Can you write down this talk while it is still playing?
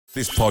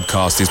This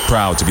podcast is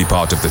proud to be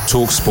part of the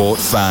TalkSport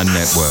Fan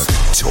Network.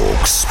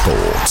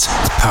 TalkSport.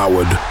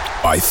 Powered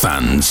by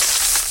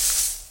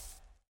fans.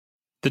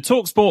 The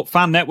TalkSport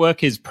Fan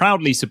Network is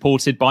proudly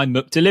supported by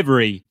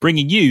McDelivery,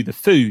 bringing you the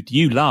food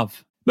you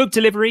love.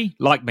 McDelivery,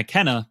 like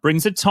McKenna,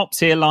 brings a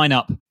top-tier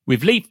lineup.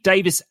 With Leif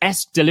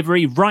Davis-esque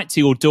delivery right to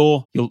your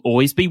door, you'll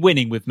always be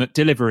winning with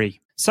McDelivery.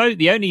 So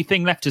the only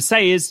thing left to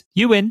say is,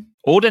 you win.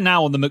 Order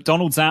now on the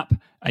McDonald's app,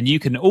 and you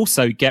can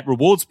also get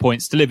rewards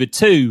points delivered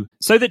too,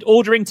 so that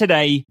ordering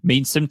today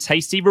means some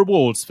tasty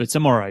rewards for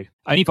tomorrow.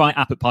 Only via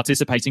app at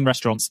participating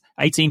restaurants.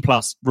 18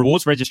 plus.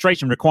 Rewards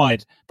registration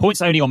required.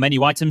 Points only on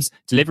menu items.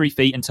 Delivery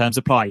fee and terms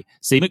apply.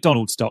 See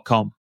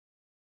mcdonalds.com.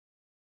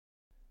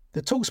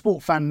 The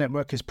TalkSport Fan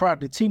Network is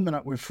proudly teaming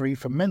up with Free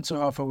for Mental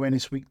Health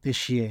Awareness Week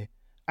this year.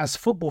 As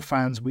football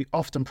fans, we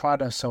often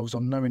pride ourselves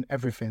on knowing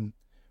everything,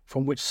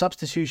 from which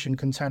substitution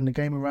can turn the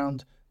game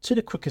around to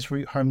the quickest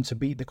route home to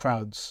beat the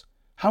crowds.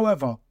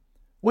 However,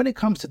 when it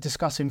comes to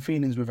discussing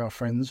feelings with our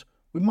friends,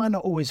 we might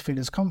not always feel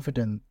as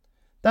confident.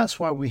 That's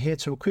why we're here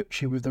to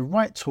equip you with the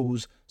right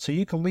tools so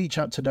you can reach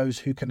out to those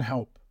who can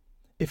help.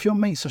 If your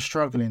mates are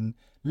struggling,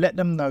 let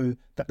them know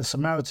that the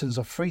Samaritans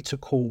are free to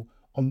call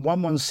on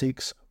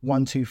 116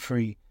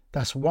 123.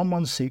 That's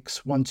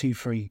 116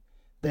 123.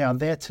 They are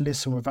there to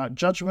listen without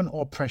judgment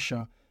or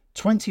pressure,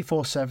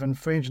 24/7,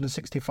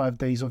 365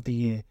 days of the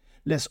year.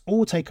 Let's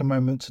all take a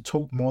moment to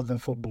talk more than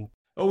football.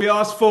 All we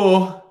asked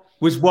for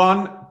was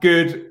one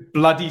good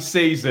bloody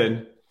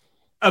season.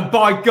 And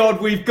by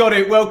God, we've got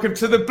it. Welcome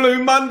to the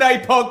Blue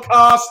Monday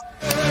podcast.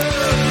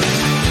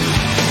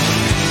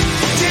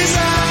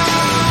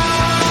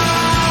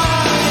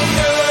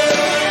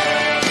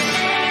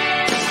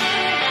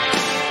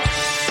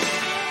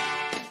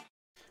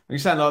 You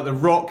sound like The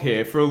Rock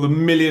here. For all the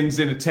millions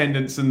in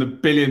attendance and the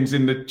billions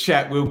in the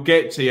chat, we'll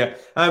get to you.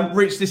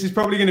 Rich, this is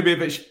probably going to be a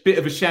bit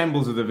of a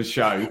shambles of a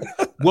show.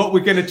 What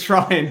we're going to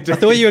try and do... I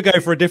thought you were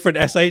going for a different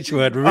SH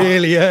word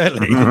really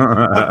early.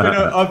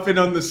 I've been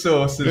on the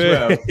source as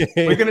well.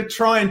 We're going to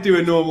try and do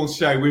a normal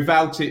show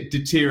without it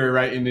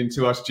deteriorating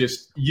into us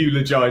just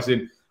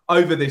eulogising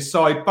over this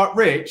side. But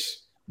Rich,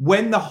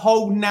 when the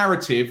whole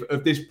narrative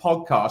of this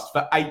podcast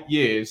for 8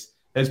 years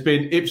has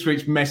been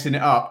Ipswich messing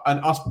it up and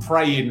us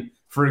praying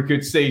for a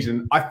good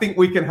season, I think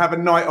we can have a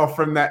night off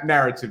from that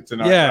narrative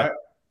tonight. Yeah, right?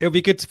 It'll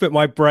be good to put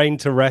my brain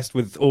to rest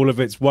with all of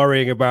its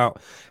worrying about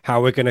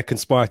how we're going to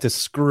conspire to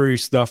screw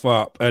stuff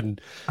up.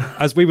 And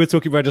as we were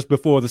talking about just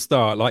before the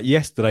start, like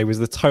yesterday was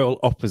the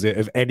total opposite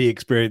of any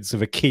experience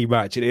of a key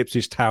match in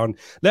Ipswich Town,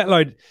 let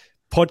alone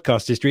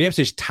podcast history,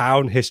 Ipswich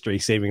Town history,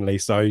 seemingly.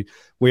 So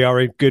we are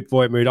in good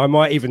boy mood. I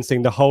might even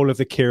sing the whole of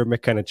the Kieran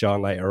McKenna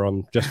chant later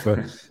on, just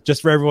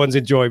for everyone's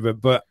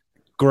enjoyment. But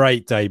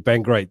great day,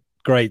 Ben.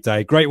 Great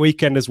day. Great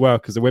weekend as well,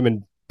 because the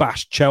women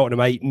bashed Cheltenham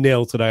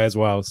 8-0 today as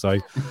well. So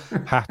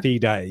happy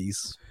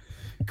days.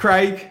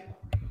 Craig,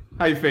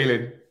 how you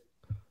feeling?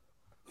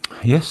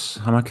 Yes,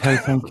 I'm okay,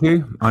 thank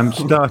you. I'm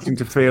starting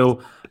to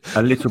feel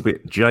a little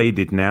bit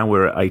jaded now.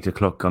 We're at 8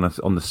 o'clock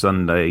on the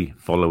Sunday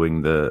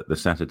following the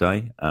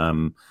Saturday.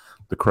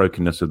 The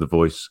croakiness of the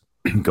voice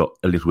got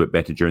a little bit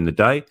better during the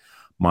day.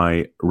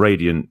 My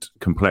radiant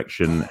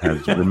complexion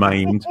has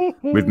remained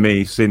with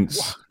me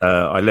since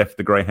I left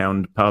the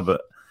Greyhound pub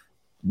at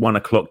 1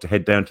 o'clock to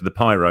head down to the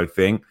pyro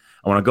thing.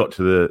 And when I got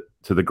to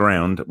the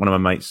ground, one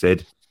of my mates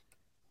said,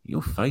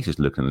 "Your face is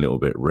looking a little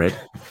bit red."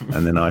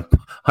 And then I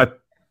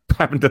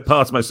happened to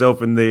pass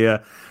myself in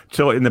the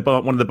one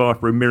of the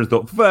bathroom mirrors.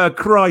 Thought, for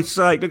Christ's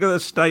sake, look at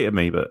the state of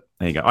me. But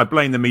there you go. I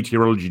blame the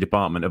meteorology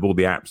department of all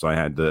the apps I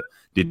had that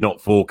did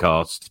not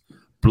forecast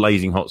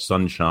blazing hot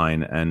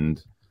sunshine and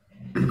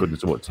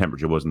goodness of what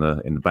temperature was in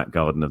the back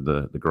garden of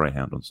the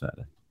Greyhound on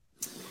Saturday.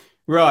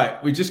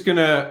 Right, we're just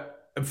gonna.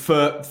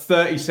 For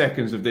 30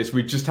 seconds of this,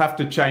 we just have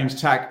to change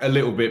tack a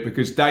little bit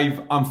because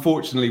Dave,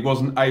 unfortunately,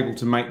 wasn't able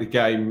to make the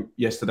game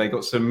yesterday.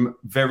 Got some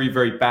very,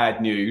 very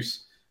bad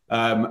news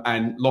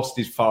and lost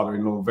his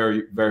father-in-law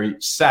very, very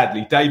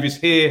sadly. Dave is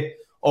here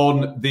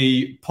on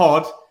the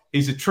pod.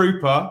 He's a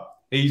trooper.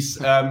 He's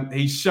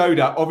showed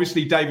up.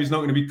 Obviously, Dave is not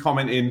going to be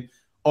commenting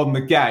on the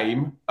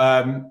game.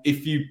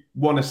 If you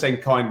want to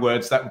send kind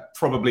words, that would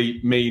probably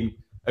mean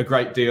a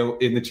great deal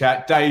in the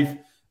chat. Dave,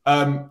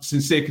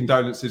 sincere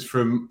condolences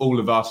from all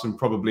of us and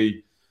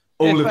probably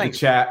all of the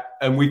chat,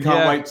 and we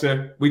can't wait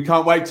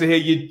to hear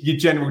your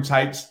general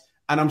takes.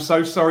 And I'm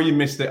so sorry you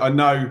missed it. I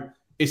know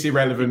it's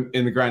irrelevant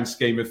in the grand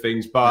scheme of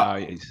things,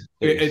 but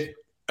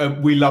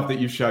we love that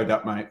you showed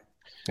up, mate.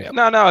 Yeah.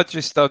 No, I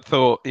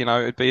thought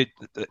it'd be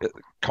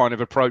kind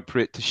of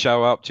appropriate to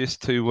show up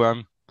just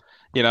to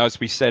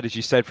as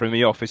you said from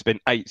the off, it's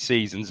been 8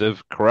 seasons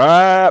of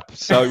crap.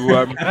 So,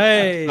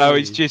 no,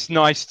 it's just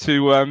nice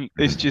to,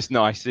 it's just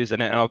nice,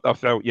 isn't it? And I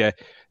felt,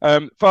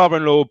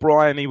 father-in-law,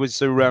 Brian, he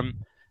was a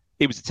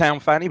Town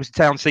fan. He was a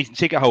Town season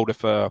ticket holder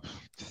for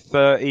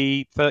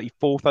 30,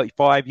 34,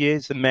 35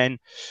 years. And then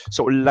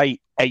sort of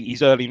late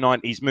 80s, early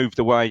 90s, moved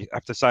away. I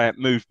have to say it,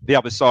 moved the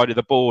other side of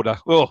the border.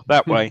 Oh,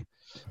 that way.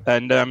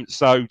 And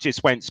so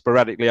just went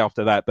sporadically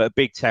after that. But a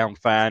big town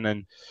fan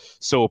and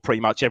saw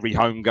pretty much every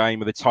home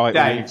game of the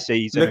title Dave,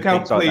 season. Look how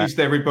pleased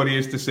like everybody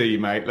is to see you,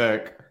 mate.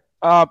 Look.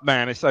 Oh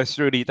man, that's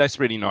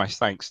really nice.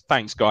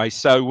 Thanks, guys.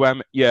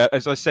 So yeah,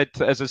 as I said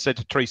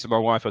to Teresa, my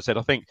wife, I said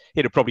I think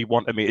he'd have probably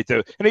wanted me to do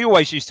it, and he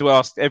always used to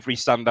ask every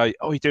Sunday,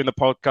 "Oh, you're doing the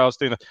podcast?"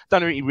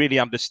 Don't think he really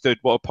understood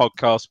what a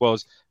podcast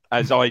was,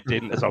 as I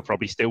didn't, as I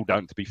probably still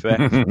don't, to be fair.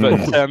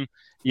 But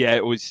yeah,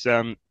 it was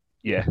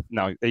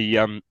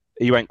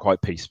he went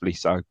quite peacefully,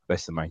 so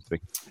that's the main thing.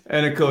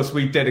 And of course,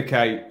 we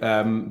dedicate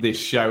this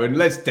show, and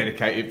let's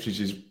dedicate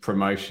Ipswich's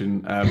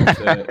promotion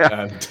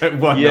to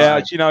one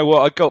night. Do you know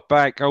what? I got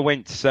back. I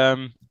went.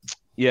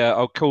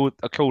 I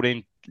called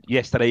in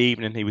yesterday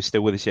evening. He was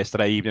still with us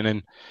yesterday evening,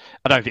 and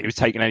I don't think he was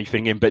taking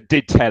anything in, but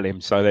did tell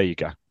him. So there you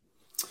go.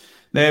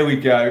 There we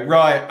go.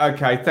 Right.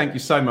 Okay. Thank you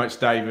so much,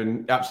 Dave,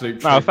 and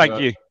absolute. No,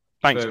 thank you.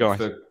 Thanks, guys,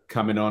 for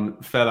coming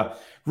on, fella.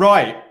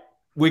 Right.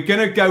 We're going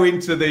to go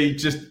into the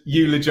just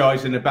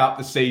eulogising about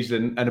the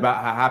season and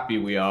about how happy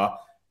we are.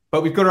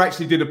 But we've got to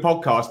actually do the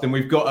podcast, and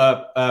we've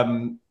got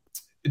to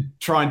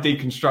try and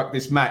deconstruct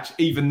this match,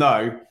 even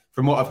though,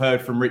 from what I've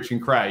heard from Rich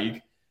and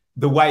Craig,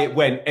 the way it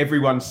went,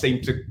 everyone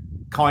seemed to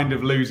kind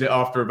of lose it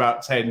after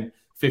about 10,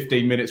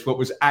 15 minutes, what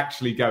was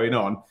actually going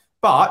on.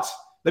 But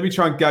let me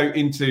try and go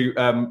into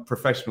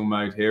professional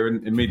mode here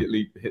and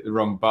immediately hit the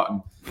wrong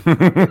button.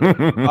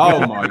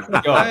 Oh, my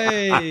God.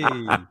 Hey.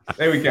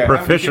 There we go.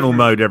 Professional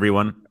mode,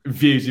 everyone.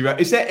 Views.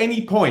 Is there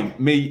any point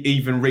me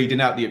even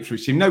reading out the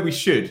Ipswich team? No, we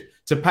should.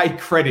 To pay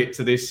credit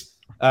to this,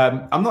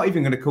 I'm not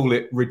even going to call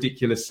it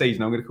ridiculous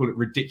season. I'm going to call it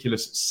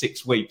ridiculous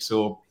 6 weeks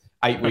or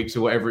 8 weeks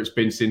or whatever it's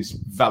been since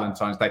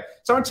Valentine's Day.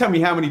 Someone tell me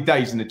how many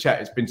days in the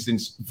chat it's been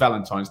since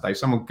Valentine's Day.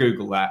 Someone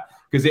Google that,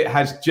 because it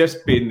has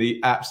just been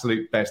the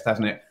absolute best,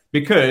 hasn't it?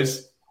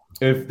 Because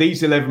of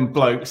these 11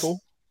 blokes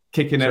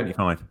kicking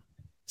out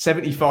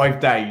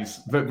 75 days,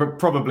 but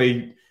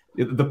probably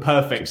the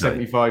perfect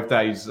 75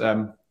 days,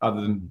 other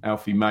than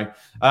Alfie May.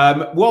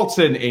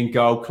 Walton in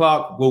goal,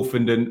 Clark,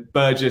 Wolfenden,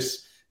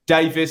 Burgess,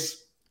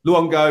 Davis,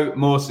 Luongo,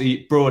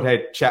 Morsey,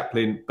 Broadhead,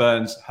 Chaplin,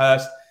 Burns,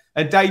 Hurst.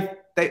 And Dave,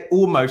 they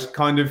almost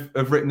kind of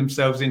have written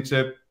themselves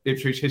into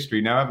Ipswich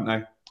history now, haven't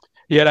they?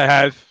 Yeah, they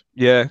have.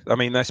 Yeah, I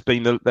mean that's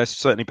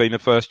certainly been the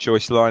first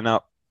choice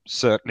lineup.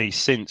 Certainly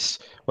since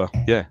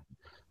the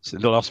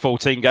last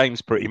 14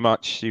 games, pretty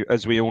much,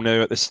 as we all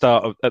knew at the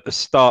start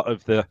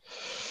of the.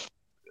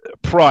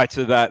 Prior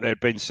to that, there had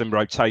been some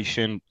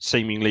rotation,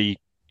 seemingly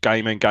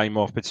game in, game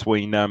off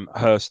between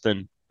Hurst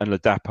and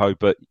Ladapo,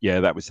 but yeah,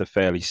 that was a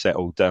fairly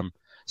settled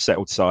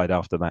side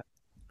after that.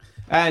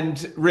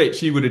 And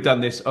Rich, you would have done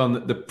this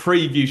on the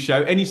preview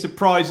show. Any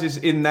surprises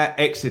in that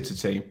Exeter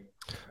team?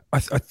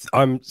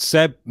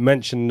 Seb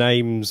mentioned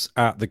names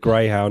at the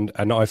Greyhound,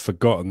 and I've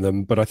forgotten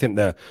them. But I think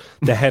the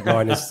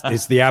headline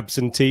is the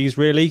absentees.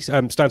 Really,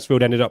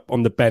 Stansfield ended up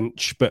on the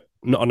bench, but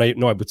not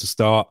able to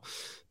start.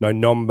 No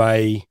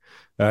Nombe,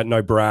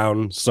 no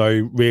Brown.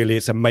 So really,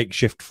 it's a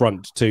makeshift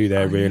front two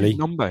there. Really,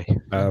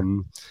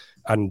 Nombe.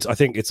 And I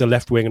think it's a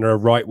left winger and a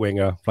right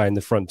winger playing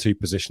the front two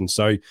position.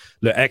 So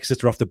look,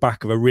 Exeter off the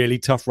back of a really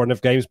tough run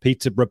of games.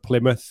 Peterborough,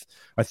 Plymouth,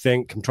 I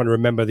think. I'm trying to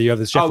remember the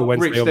others. Sheffield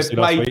Wednesday, Rich, obviously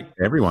last week.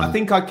 Everyone. I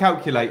think I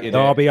calculated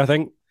Derby, it. I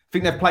think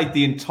they've played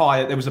the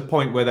entire. There was a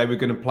point where they were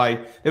going to play.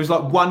 There was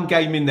like one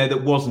game in there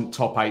that wasn't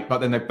top 8, but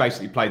then they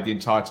basically played the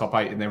entire top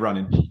 8 in their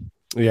running.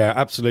 Yeah,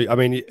 absolutely. I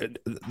mean,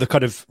 the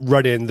kind of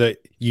run-in that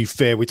you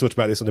fear, we talked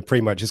about this on the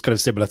pre-match, is kind of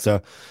similar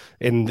to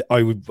in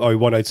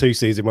 01-02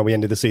 season when we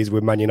ended the season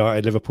with Man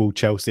United, Liverpool,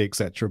 Chelsea,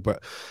 etc.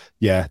 But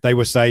yeah, they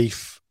were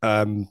safe.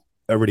 A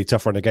really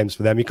tough run of games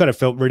for them. You kind of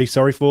felt really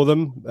sorry for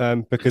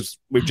them because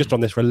we've just on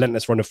this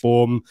relentless run of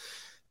form,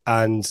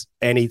 and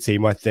any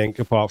team, I think,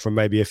 apart from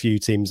maybe a few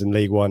teams in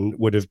League One,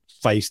 would have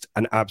faced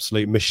an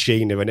absolute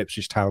machine of an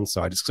Ipswich Town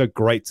side. It's so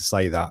great to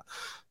say that.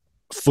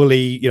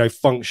 Fully,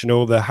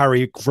 functional, the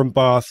Harry from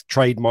Bath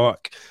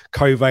trademark,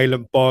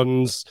 covalent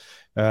bonds.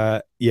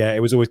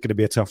 It was always going to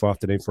be a tough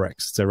afternoon for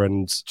Exeter.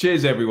 And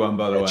cheers, everyone,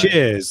 by the way.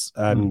 Cheers.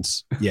 And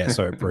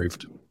so it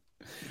proved.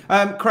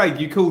 Craig,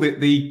 you called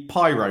it the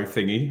pyro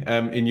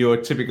thingy in your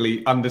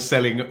typically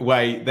underselling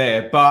way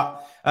there.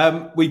 But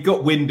we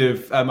got wind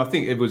of, I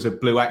think it was a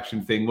Blue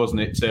Action thing,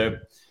 wasn't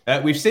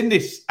it? We've seen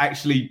this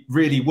actually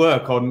really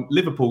work on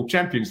Liverpool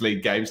Champions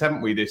League games,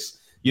 haven't we? This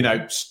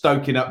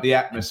stoking up the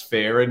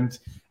atmosphere. And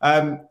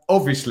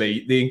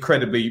obviously the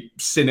incredibly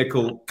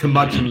cynical,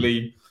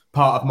 curmudgeonly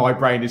part of my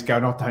brain is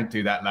going, oh, don't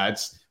do that,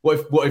 lads. What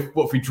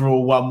if we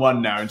draw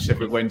 1-1 now and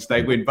Sheffield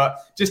Wednesday win? But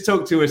just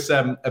talk to us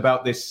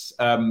about this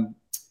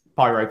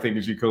pyro thing,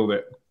 as you called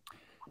it.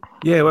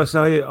 Yeah, well,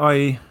 so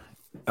I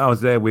was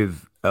there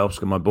with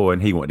Oscar, my boy,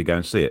 and he wanted to go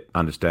and see it,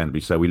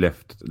 understandably. So we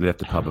left the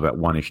pub about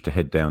 1-ish to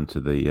head down to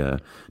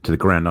the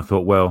ground. I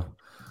thought, well,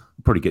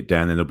 I'll probably get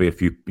down, and there'll be a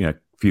few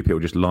people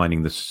just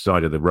lining the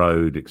side of the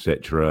road,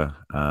 etc.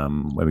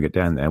 When we get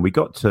down there, and we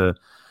got to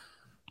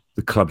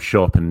the club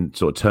shop and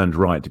sort of turned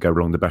right to go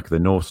along the back of the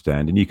north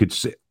stand, and you could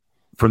see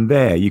from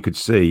there, you could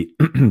see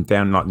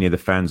down like near the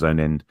fan zone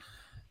end,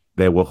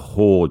 there were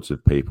hordes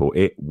of people.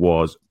 It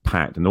was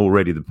packed, and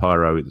already the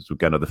pyro was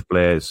going up, the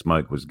flares,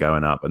 smoke was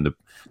going up, and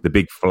the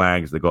big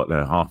flags, they got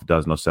half a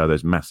dozen or so,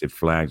 those massive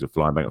flags were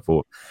flying back and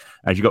forth.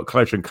 As you got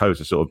closer and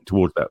closer sort of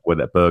towards that where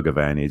that burger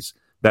van is,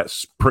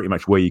 that's pretty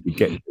much where you could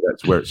get to.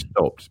 That's where it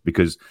stopped,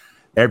 because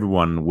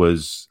everyone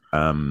was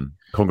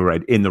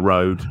congregated in the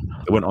road.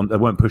 They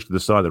weren't pushed to the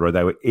side of the road.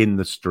 They were in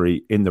the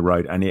street, in the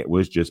road, and it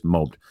was just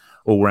mobbed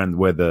all around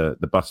where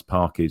the bus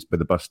park is, where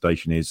the bus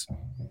station is,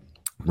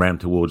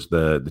 round towards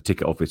the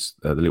ticket office,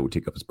 the little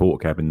ticket office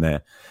porter cabin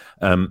there.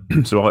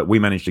 So we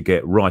managed to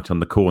get right on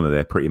the corner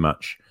there, pretty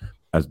much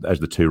as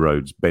the two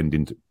roads bend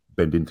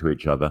into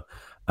each other.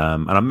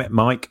 And I met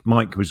Mike.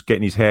 Mike was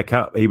getting his hair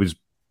cut. He was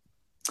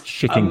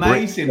shitting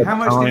amazing. How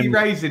much did he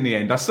raise in the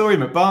end? I saw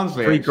him at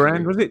Barnsley.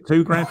 $3,000, was it?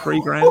 $2,000,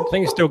 $3,000? I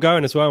think it's still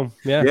going as well.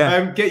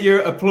 Yeah. Get your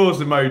applause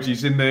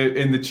emojis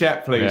in the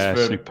chat, please,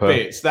 for superb.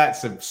 Bits.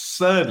 That's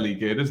absurdly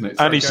good, isn't it?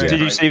 And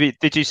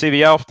did you see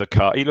the after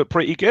cut? He looked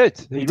pretty good.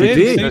 He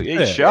did.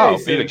 He's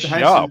sharp. He looked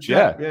sharp.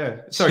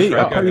 Yeah. Sorry,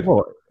 I'll tell you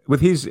what.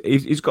 With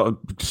he's got a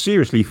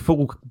seriously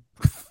full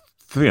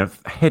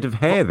head of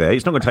hair there.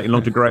 It's not going to take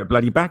long to grow it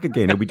bloody back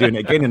again. He'll be doing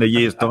it again in a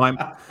year's time.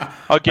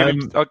 I'll give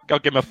him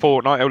a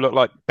fortnight. He'll look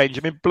like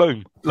Benjamin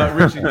Bloom, like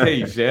Richard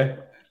Keys. Yeah.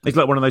 It's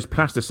like one of those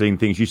plasticine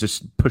things. You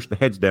used to push the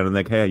heads down and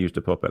their hair used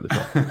to pop out the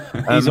top.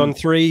 He's on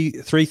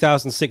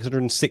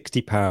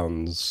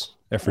 £3,660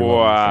 every month.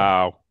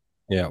 Wow.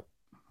 Yeah.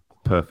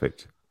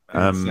 Perfect.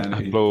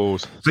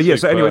 Applause. So yeah.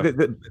 So anyway,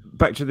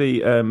 back to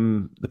the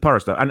pyro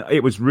stuff, and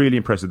it was really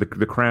impressive. The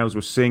crowds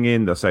were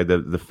singing. They say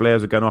the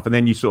flares were going off, and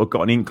then you sort of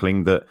got an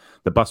inkling that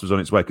the bus was on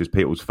its way because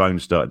people's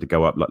phones started to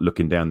go up, like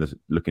looking down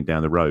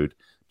the road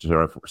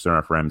to Sir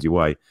Alf Ramsey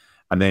Way,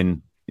 and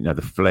then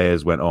the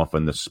flares went off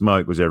and the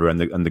smoke was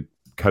everywhere, and the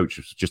coach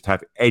was just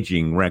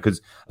edging around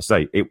because I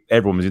say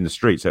everyone was in the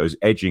street, so it was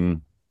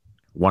edging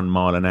 1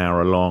 mile an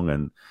hour along,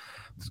 and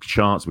the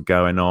chants were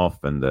going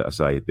off, and I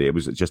say it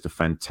was just a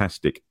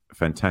fantastic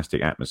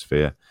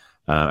atmosphere.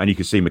 And you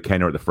could see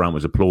McKenna at the front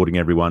was applauding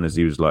everyone as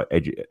he was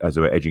as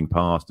they were edging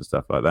past and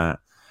stuff like that.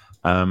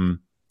 And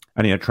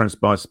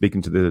transpired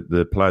speaking to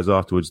the players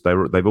afterwards,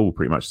 they've all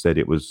pretty much said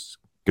it was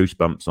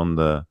goosebumps on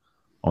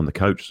the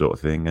coach sort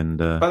of thing. And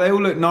but they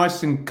all look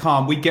nice and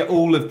calm. We get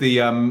all of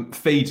the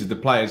feeds of the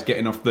players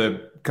getting off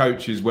the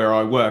coaches where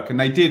I work, and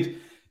they didn't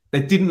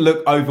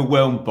look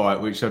overwhelmed by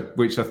it, which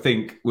I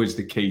think was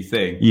the key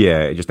thing.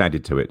 Yeah, it just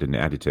added to it, didn't it?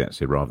 Added to it,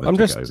 so rather than I'm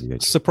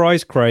just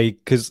surprised, Craig,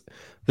 because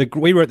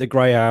we were at the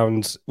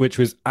Greyhound, which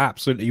was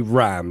absolutely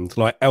rammed,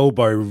 like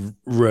elbow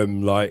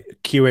room, like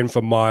queuing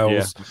for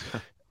miles.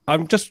 Yeah.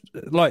 I'm just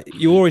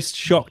you're always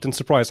shocked and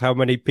surprised how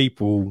many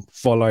people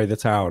follow the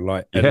town.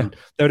 And there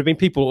would have been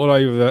people all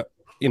over,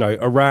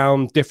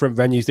 around different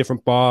venues,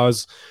 different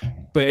bars,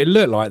 but it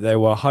looked like there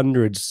were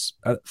hundreds,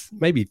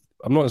 maybe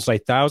I'm not going to say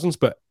thousands,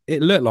 but it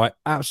looked like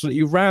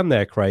absolutely rammed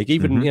there, Craig.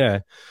 Even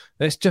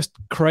it's just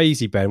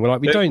crazy, Ben.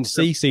 We don't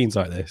see scenes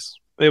like this.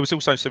 There was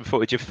also some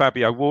footage of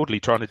Fabio Wardley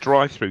trying to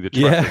drive through the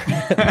traffic.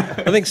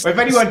 Yeah. I think if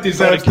anyone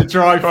deserves to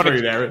drive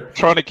through there,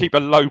 trying to keep a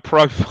low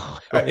profile.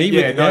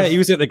 He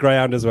was at the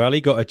Greyhound as well. He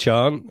got a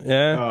chant.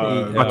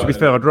 Yeah. To be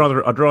fair, I'd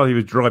rather he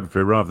was driving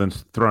through rather than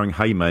throwing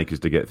haymakers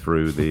to get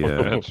through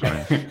the.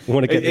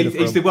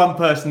 He's the one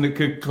person that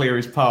could clear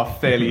his path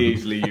fairly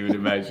easily. You would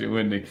imagine,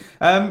 wouldn't he?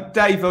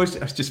 Dave, I was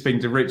just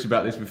speaking to Rich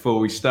about this before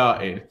we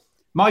started.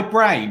 My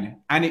brain,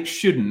 and it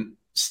shouldn't.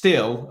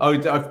 Still,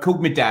 I've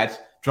called my dad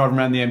driving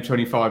around the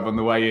M25 on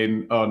the way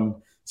in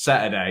on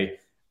Saturday.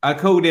 I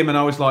called him and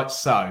I was like,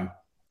 so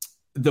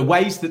the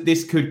ways that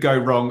this could go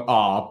wrong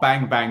are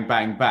bang, bang,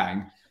 bang,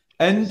 bang.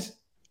 And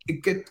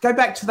go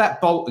back to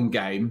that Bolton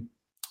game.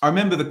 I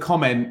remember the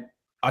comment,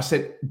 I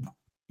said,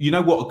 you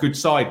know what a good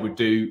side would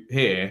do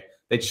here?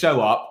 They'd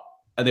show up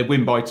and they'd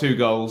win by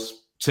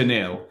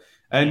 2-0.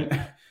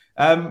 And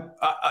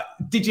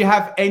did you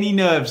have any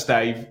nerves,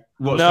 Dave?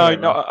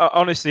 No,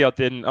 honestly, I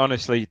didn't.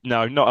 Honestly,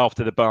 no, not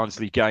after the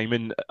Barnsley game.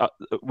 And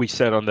we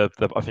said on the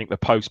I think the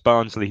post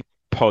Barnsley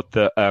pod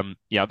that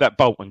that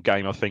Bolton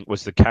game I think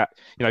was the cat.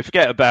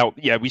 Forget about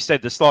we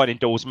said the sliding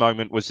doors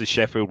moment was the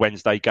Sheffield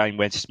Wednesday game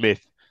when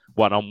Smith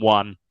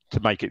 1-on-1 to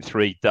make it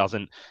 3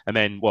 doesn't, and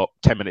then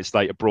 10 minutes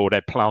later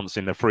Broadhead plants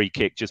in the free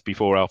kick just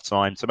before half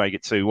time to make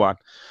it 2-1.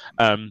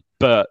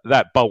 But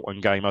that Bolton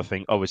game, I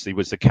think, obviously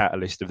was the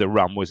catalyst of the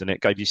run, wasn't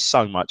it? Gave you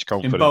so much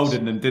confidence.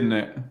 Emboldened them, didn't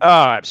it?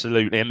 Oh,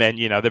 absolutely. And then,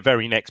 the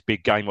very next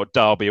big game,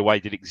 Derby away,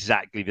 did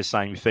exactly the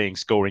same thing,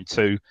 scoring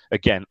 2,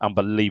 again,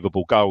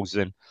 unbelievable goals.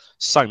 And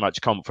so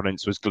much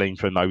confidence was gleaned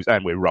from those.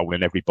 And we're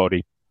rolling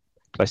everybody.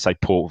 Let's say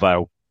Port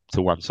Vale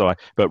to one side,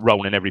 but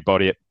rolling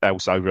everybody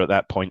else over at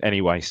that point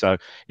anyway. So,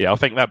 I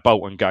think that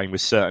Bolton game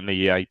was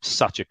certainly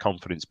such a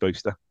confidence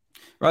booster.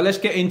 Right, let's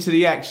get into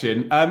the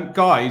action.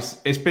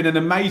 Guys, it's been an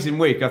amazing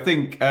week. I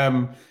think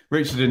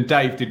Richard and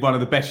Dave did one of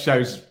the best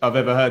shows I've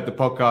ever heard the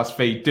podcast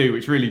feed do,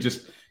 which really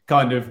just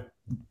kind of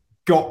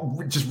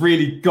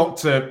got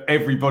to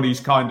everybody's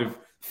kind of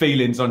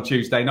feelings on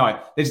Tuesday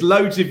night. There's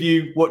loads of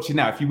you watching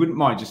now. If you wouldn't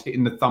mind just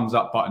hitting the thumbs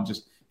up button,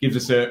 just gives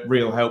us a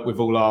real help with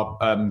all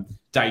our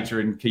data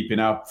and keeping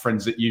our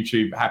friends at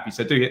YouTube happy.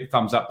 So do hit the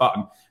thumbs up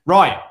button.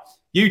 Right,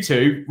 you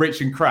two,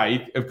 Rich and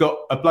Craig, have got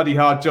a bloody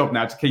hard job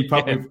now to keep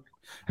up with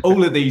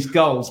all of these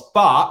goals.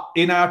 But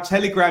in our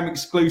Telegram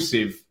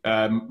exclusive,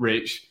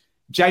 Rich,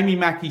 Jamie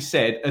Mackey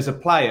said, as a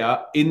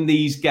player in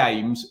these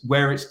games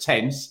where it's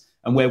tense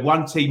and where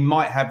one team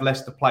might have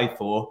less to play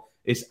for,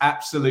 it's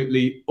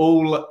absolutely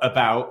all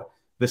about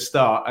the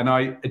start. And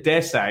I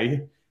dare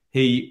say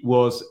he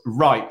was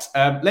right.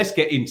 Let's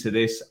get into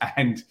this,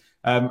 and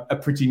a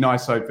pretty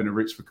nice opener,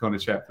 Rich, for Connor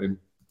Chaplin.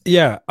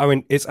 Yeah, I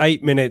mean, it's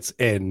 8 minutes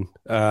in.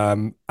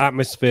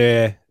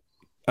 Atmosphere,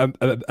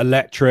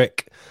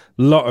 electric,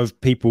 a lot of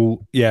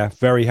people,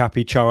 very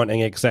happy,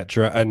 chanting,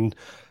 etc. And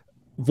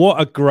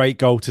what a great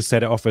goal to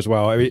set it off as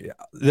well. I mean,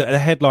 the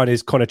headline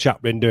is Connor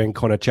Chaplin doing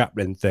Connor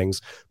Chaplin things,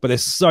 but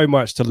there's so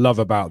much to love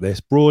about this.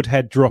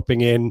 Broadhead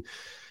dropping in,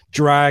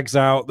 drags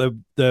out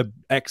the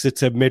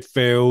Exeter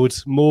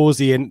midfield.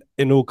 Morsey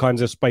in all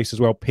kinds of space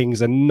as well,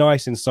 pings a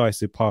nice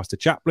incisive pass to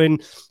Chaplin,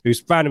 who's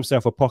found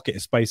himself a pocket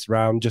of space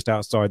around just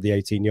outside the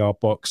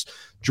 18-yard box,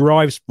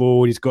 drives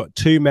forward. He's got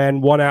two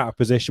men, one out of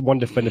position, one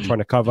defender trying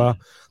to cover.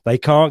 They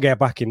can't get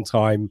back in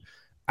time,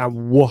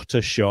 and what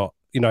a shot.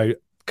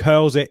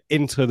 Curls it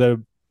into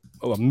the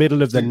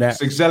middle of the net.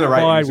 It's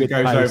exhilarating as it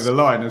goes over the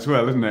line as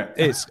well, isn't it?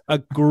 It's a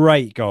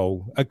great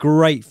goal, a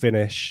great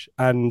finish,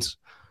 and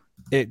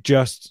it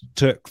just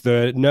took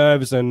the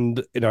nerves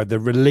and the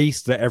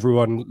release that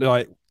everyone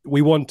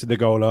we wanted the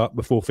goal up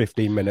before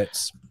 15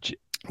 minutes.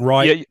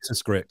 Right, it's a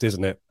script,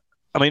 isn't it?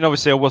 I mean,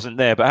 obviously I wasn't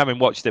there, but having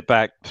watched it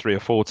back 3 or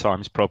 4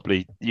 times,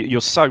 probably,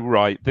 you're so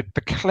right. The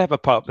clever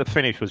part, the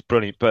finish was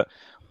brilliant, but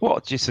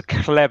what just a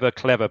clever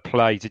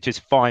play to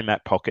just find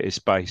that pocket of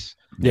space.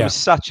 It was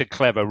such a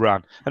clever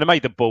run, and it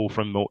made the ball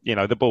from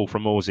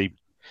Morsey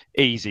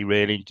easy,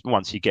 really.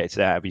 Once he gets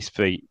it out of his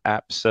feet,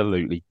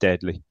 absolutely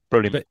deadly,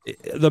 brilliant.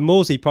 But the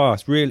Morsey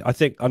pass, really, I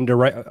think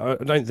underrated. I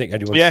don't think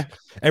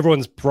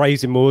everyone's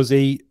praising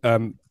Morsey.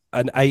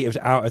 An 8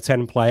 out of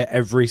 10 player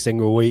every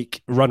single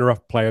week,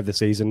 runner-up player of the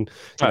season.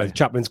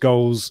 Chaplin's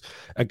goals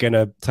are going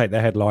to take the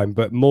headline,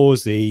 but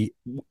Morsey,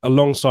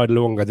 alongside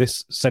Luongo,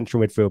 this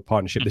central midfield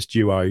partnership, this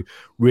duo,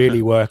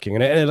 really working,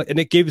 and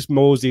it gives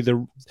Morsey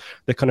the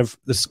kind of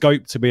the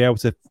scope to be able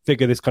to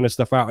figure this kind of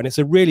stuff out. And it's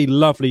a really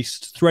lovely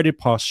threaded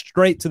pass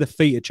straight to the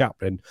feet of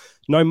Chaplin.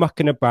 No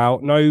mucking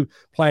about, no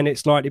playing it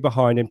slightly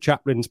behind him.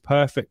 Chaplin's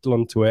perfect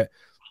onto it,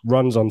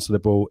 runs onto the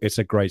ball. It's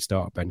a great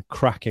start, Ben.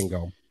 Cracking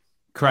goal.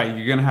 Craig,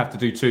 you're going to have to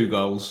do 2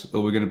 goals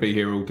or we're going to be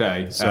here all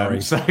day. Sorry.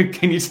 So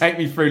can you take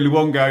me through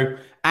Luongo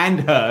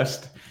and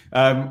Hurst,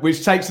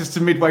 which takes us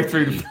to midway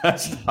through the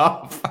first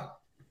half?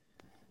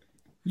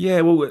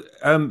 Yeah, well,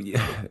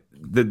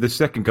 the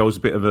second goal is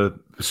a bit of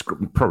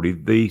probably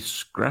the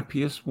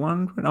scrappiest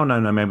one. Oh, no,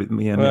 maybe.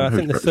 I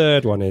think the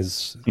third one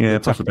is. Yeah,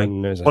 possibly.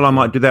 Well, I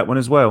might do that one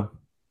as well,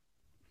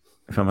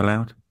 if I'm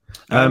allowed.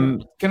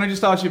 Can I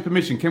just ask your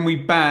permission? Can we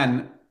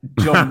ban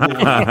John Wall?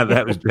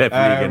 That was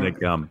definitely going to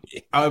come.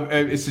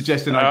 It's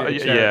suggesting I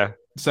get a chair. Yeah.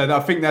 So I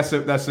think that's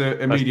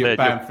an immediate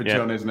ban for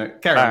John, isn't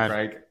it? Carry on,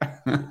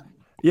 Craig.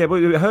 Yeah,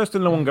 but Hurst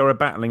and Luongo are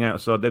battling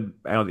outside. They're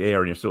out of the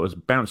area, sort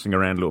of bouncing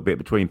around a little bit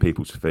between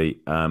people's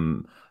feet.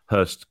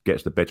 Hurst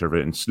gets the better of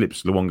it and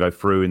slips Luongo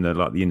through in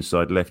the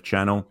inside left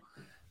channel.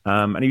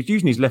 And he was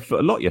using his left foot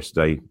a lot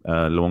yesterday,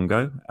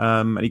 Luongo.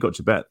 And he got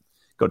to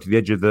the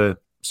edge of the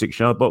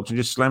 6-yard box and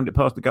just slammed it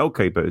past the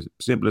goalkeeper. As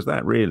simple as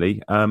that,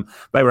 really.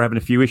 They were having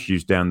a few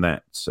issues down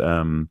that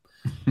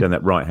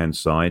right hand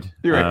side.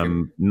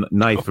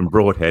 Nath from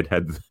Broadhead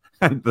had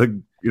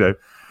the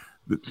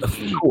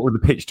quarter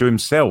of the pitch to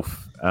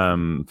himself.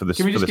 Can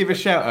we just give a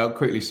shout out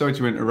quickly? Sorry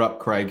to interrupt,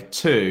 Craig.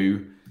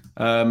 To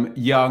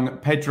young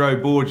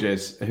Pedro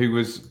Borges, who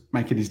was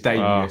making his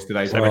debut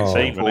yesterday.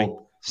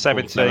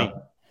 17.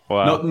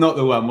 Wow. Not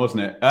the one,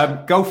 wasn't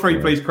it? Goal free,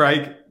 please,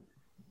 Craig.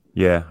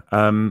 Yeah.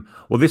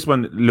 Well, this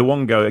one,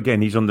 Luongo,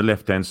 again, he's on the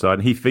left-hand side,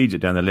 and he feeds it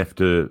down the left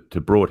to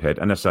Broadhead.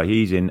 And I say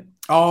he's in...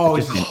 Oh,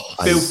 it's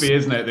filthy,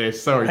 isn't it,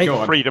 this? Sorry, go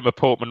on. Freedom of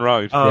Portman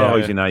Road.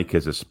 He's in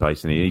acres of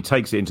space, and he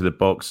takes it into the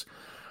box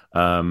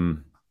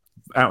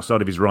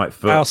outside of his right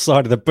foot.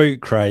 Outside of the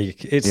boot,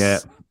 Craig. It's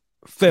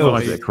filthy.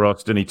 Flies it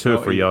across, and he 2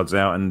 or 3 yards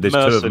out, and there's 2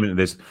 of them.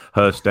 There's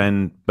Hurst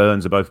and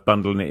Burns are both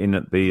bundling it in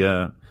at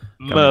the...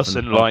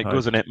 Merson-like,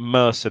 wasn't it?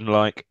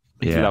 Merson-like.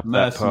 Yeah.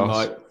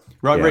 Merson-like.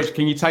 Right, yeah. Rich,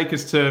 can you take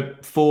us to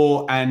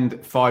 4 and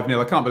 5-0?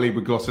 I can't believe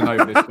we're glossing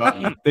over this,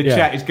 but the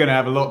chat is going to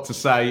have a lot to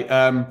say.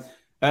 And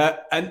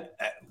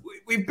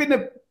we've been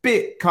a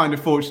bit kind of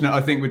fortunate, I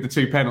think, with the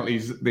 2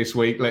 penalties this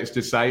week, let's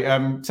just say.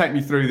 Take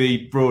me through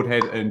the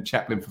Broadhead and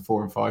Chaplin for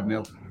 4 and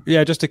 5-0.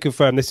 Yeah, just to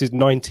confirm, this is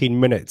 19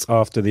 minutes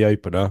after the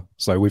opener.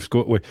 So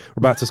we're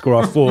about to score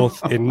our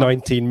 4th in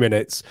 19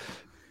 minutes.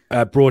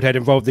 Broadhead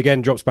involved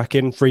again, drops back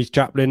in, frees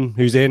Chaplin,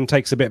 who's in,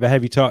 takes a bit of a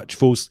heavy touch,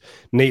 falls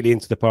neatly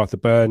into the path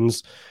of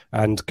Burns,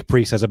 and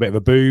Caprice has a bit of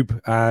a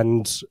boob,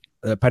 and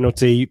a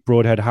penalty.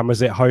 Broadhead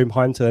hammers it home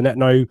to the net.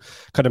 No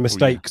kind of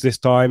mistakes this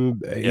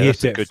time. He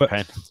hit it,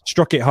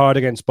 struck it hard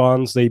against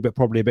Barnsley, but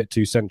probably a bit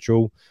too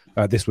central.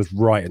 This was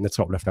right in the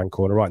top left-hand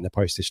corner, right in the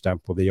postage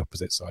stamp or the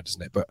opposite side,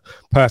 isn't it? But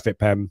perfect,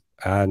 Pem.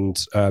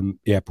 And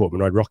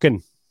Portman Road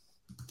rocking.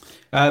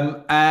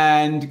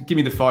 And give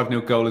me the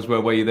 5-0 goal as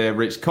well, where you're there,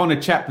 Rich. Connor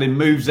Chaplin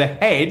moves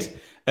ahead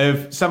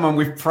of someone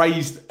we've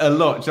praised a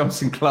lot,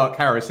 Johnson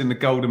Clark-Harris, in the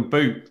Golden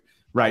Boot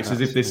race,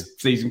 as if this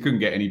season couldn't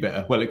get any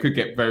better. Well, it could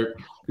get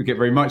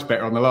very much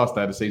better on the last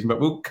day of the season, but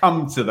we'll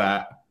come to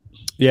that.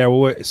 Yeah,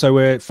 well, so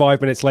we're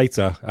 5 minutes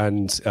later,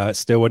 and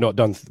still we're not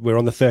done. We're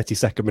on the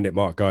 32nd minute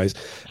mark, guys.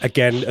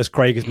 Again, as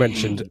Craig has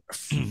mentioned,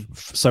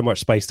 so much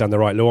space down the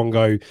right.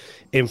 Luongo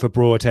in for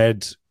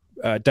Broadhead,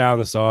 down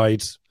the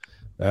side.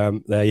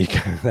 There you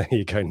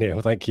go,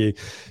 Neil. Thank you.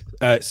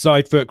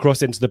 Side foot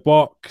cross into the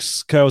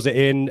box, curls it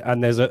in,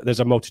 and there's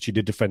a multitude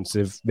of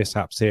defensive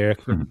mishaps here.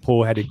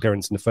 Poor headed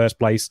clearance in the first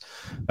place.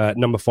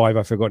 Number 5,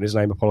 I've forgotten his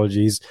name.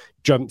 Apologies.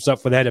 Jumps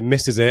up for the head and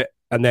misses it,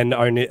 and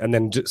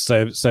then just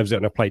serves it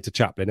on a plate to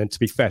Chaplin. And to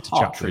be fair to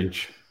Chaplin,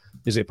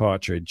 is it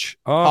Partridge?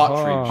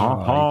 Partridge.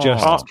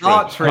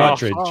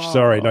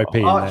 Sorry, no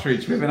P.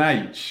 Partridge with an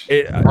H.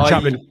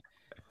 Chaplin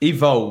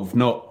evolve,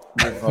 not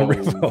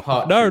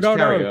revolve. No.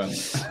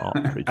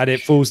 And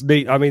it falls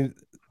neat. I mean,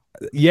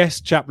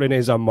 yes, Chaplin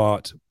is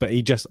unmarked, but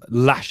he just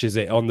lashes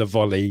it on the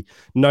volley.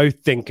 No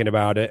thinking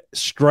about it.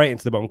 Straight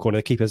into the bottom corner.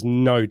 The keeper has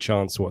no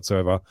chance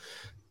whatsoever.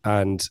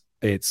 And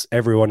it's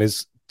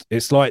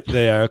like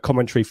the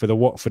commentary for the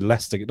Watford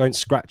Leicester. Don't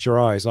scratch your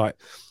eyes. Like,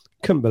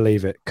 couldn't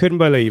believe it.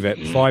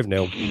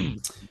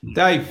 5-0.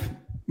 Dave,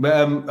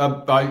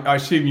 I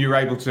assume you were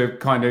able to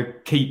kind of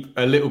keep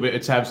a little bit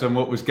of tabs on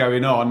what was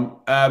going on.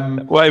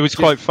 Well, it was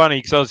quite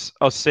funny because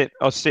I was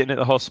sitting at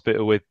the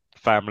hospital with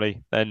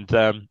family, and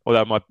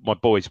although my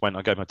boys went,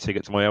 I gave my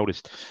ticket to my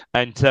eldest,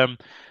 and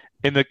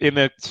in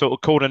the sort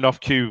of curtained off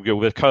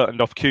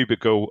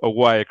cubicle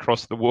away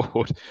across the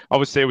ward,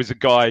 obviously there was a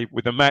guy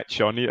with a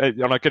match on,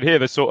 and I could hear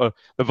the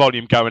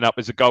volume going up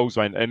as the goals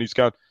went, and he's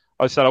going.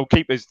 I said, "I'll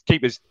keep his.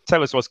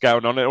 Tell us what's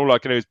going on." And all I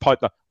can do is pipe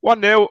the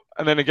 1-0,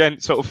 and then again,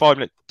 sort of 5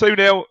 minutes,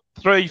 2-0,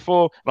 3,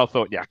 4, and I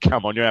thought, "Yeah,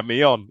 come on, you had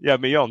me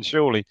on,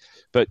 surely."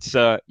 But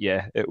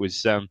it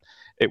was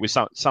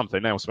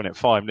something else when it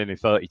 5-0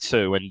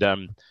 32,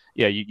 and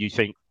you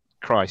think,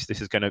 Christ,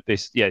 this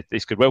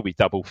could well be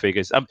double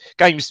figures.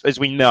 Games,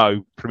 as we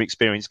know from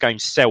experience,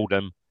 games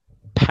seldom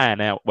pan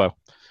out. Well,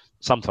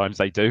 sometimes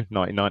they do,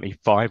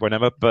 1995,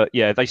 whenever, but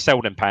yeah, they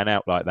seldom pan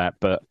out like that.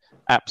 But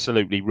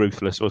absolutely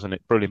ruthless, wasn't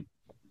it? Brilliant.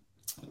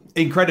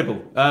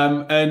 Incredible.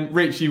 And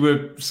Rich, you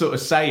were sort of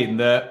saying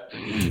that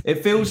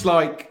it feels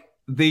like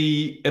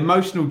the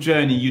emotional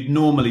journey you'd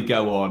normally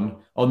go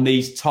on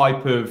these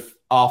type of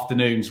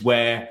afternoons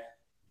where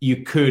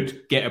you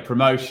could get a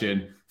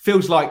promotion,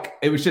 feels like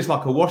it was just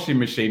like a washing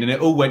machine, and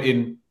it all went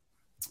in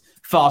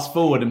fast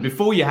forward. And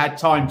before you had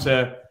time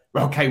to,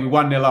 okay, we're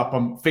 1-0 up,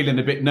 I'm feeling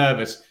a bit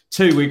nervous.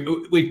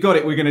 2, we've got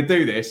it, we're going to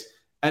do this.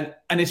 And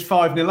it's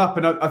 5-0 up.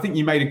 And I think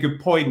you made a good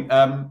point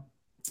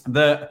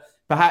that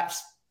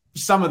perhaps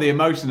some of the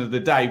emotion of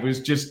the day was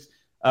just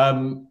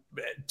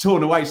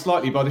torn away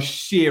slightly by the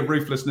sheer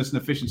ruthlessness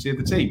and efficiency of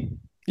the team.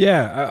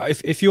 Yeah,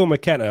 if you're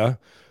McKenna,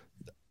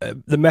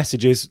 the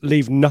message is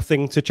leave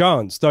nothing to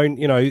chance. Don't,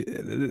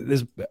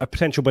 there's a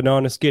potential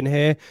banana skin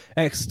here.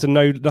 Exeter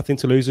nothing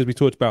to lose, as we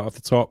talked about off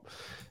the top.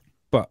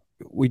 But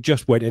we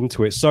just went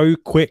into it so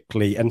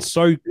quickly and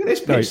so... Look at this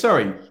pitch,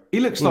 sorry. He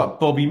looks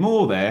like Bobby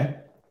Moore there.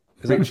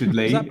 Richard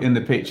Lee in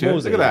the picture.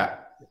 Morsey? Look at that.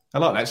 I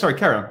like that. Sorry,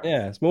 carry on.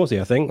 Yeah, it's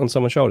Morsey, I think, on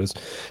someone's shoulders.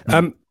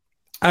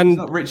 And it's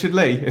not Richard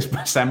Lee, it's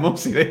Sam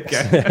Morsey. There you go.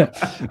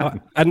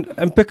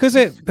 and because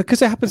it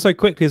happened so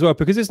quickly as well,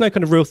 because there's no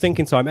kind of real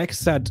thinking time.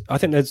 Exeter had, I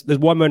think there's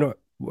one moment,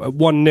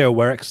 1-0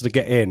 where Exeter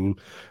get in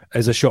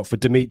as a shot for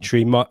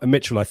Dimitri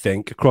Mitchell, I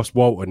think, across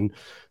Walton.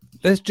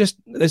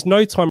 There's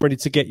no time really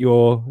to get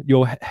your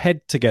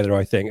head together,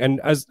 I think. And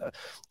as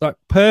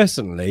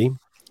personally,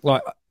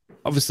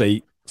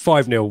 obviously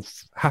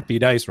 5-0 happy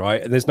days,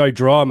 right? And there's no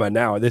drama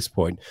now at this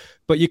point.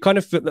 But you kind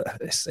of feel that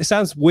it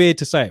sounds weird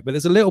to say it, but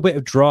there's a little bit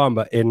of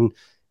drama in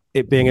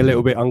it being a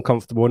little bit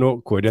uncomfortable and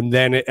awkward, and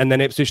then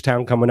Ipswich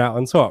Town coming out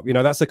on top.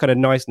 That's the kind of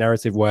nice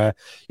narrative where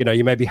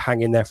you maybe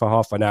hang in there for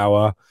half an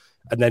hour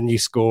and then you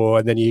score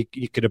and then you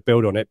could have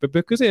built on it. But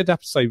because it had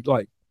to say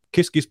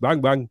kiss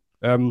bang bang,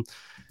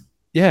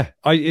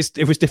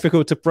 it was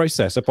difficult to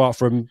process. Apart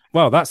from,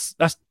 well, that's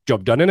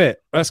job done, isn't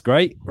it? That's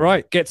great.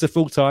 Right, get to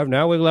full time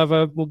now.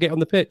 We'll get on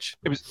the pitch.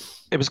 It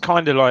was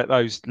kind of like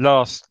those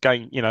last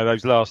game,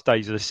 those last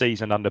days of the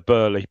season under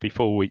Burley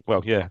before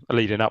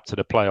leading up to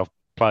the playoffs.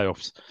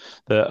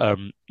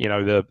 The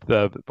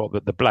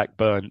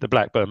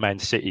Blackburn Man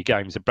City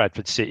games, the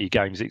Bradford City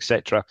games,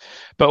 etc.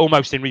 But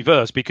almost in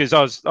reverse, because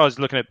I was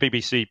looking at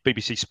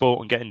BBC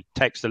Sport and getting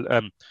text,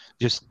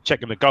 just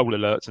checking the goal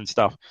alerts and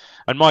stuff.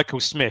 And Michael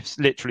Smith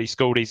literally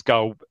scored his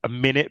goal a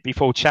minute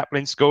before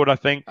Chaplin scored, I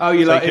think. Oh,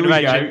 you can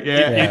imagine?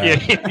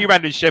 Yeah. You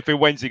ran to Sheffield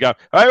Wednesday, go,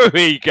 oh,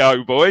 here you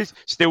go, boys.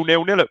 Still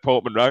 0-0 at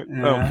Portman Road.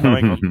 Yeah. Oh,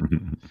 hang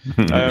on.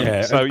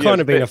 It's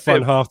kind of been a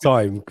fun half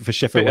time for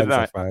Sheffield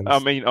Wednesday fans. I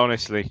mean,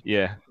 honestly,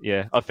 yeah.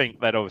 I think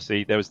that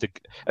obviously there was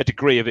a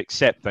degree of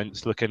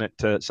acceptance looking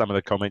at some of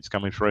the comments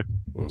coming through.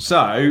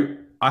 So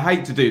I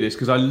hate to do this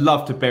because I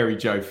love to bury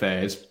Joe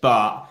Fairs,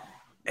 but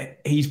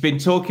he's been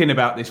talking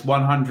about this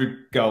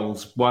 100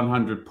 goals,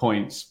 100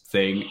 points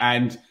thing,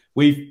 and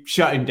we've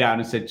shut him down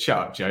and said, shut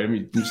up, Joe. I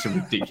mean, it's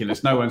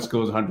ridiculous. No one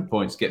scores 100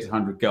 points, gets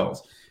 100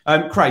 goals.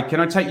 Craig, can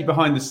I take you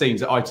behind the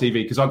scnes at ITV?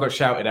 Because I got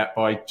shouted at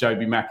by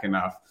Joby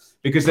McAnuff.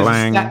 Because there's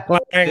clang,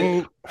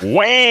 clang,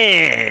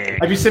 whang.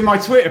 Have you seen my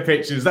Twitter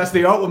pictures? That's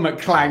the ultimate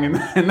clang in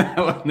that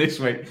one this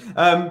week.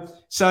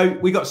 So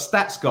we got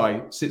Stats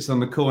Guy sits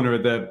on the corner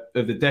of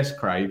the desk,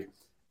 Craig.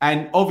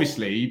 And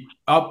obviously,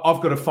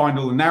 I've got to find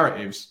all the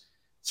narratives.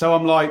 So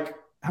I'm like,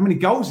 how many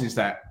goals is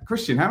that?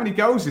 Christian, how many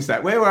goals is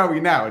that? Where are we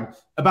now? And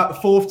about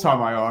the fourth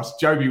time I asked,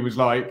 Joby was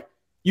like,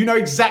 you know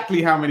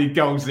exactly how many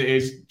goals it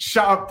is.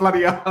 Shut up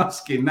bloody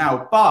asking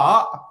now.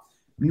 But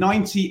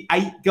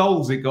 98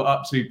 goals it got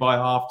up to by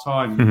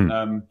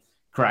half-time,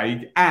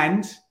 Craig.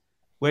 And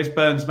Wes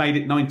Burns made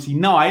it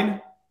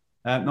 99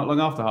 not long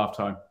after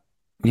half-time.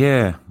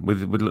 Yeah,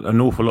 with an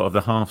awful lot of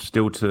the half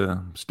still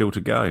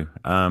to go.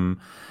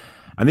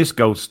 And this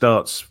goal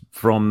starts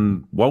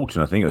from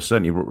Walton, I think. It was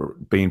certainly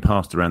being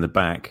passed around the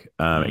back.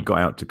 It got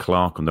out to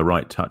Clark on the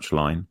right touch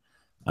line.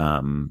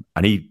 And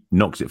he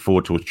knocks it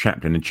forward towards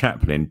Chaplin. And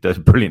Chaplin does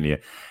brilliantly.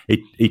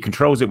 He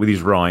controls it with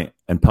his right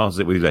and passes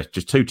it with his left.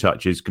 Just two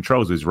touches,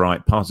 controls with his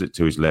right, passes it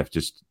to his left,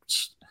 just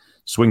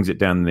swings it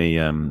down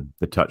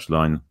the touch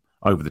line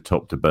over the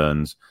top to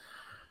Burns.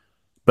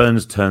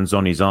 Burns turns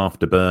on his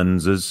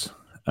afterburners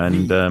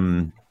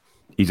and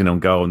he's in on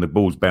goal, and the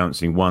ball's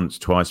bouncing once,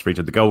 twice, three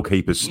times. The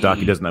goalkeeper's stuck.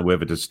 He doesn't know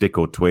whether to stick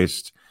or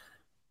twist.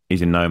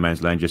 He's in no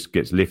man's land, just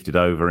gets lifted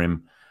over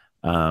him.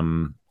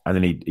 And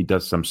then he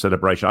does some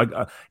celebration.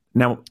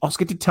 Now,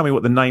 Oscar did tell me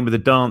what the name of the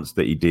dance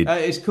that he did.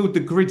 It's called the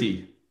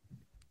Griddy.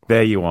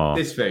 There you are.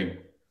 This thing.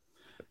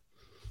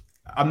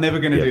 I'm never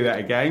going to do that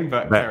again,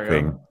 but that carry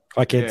thing. on.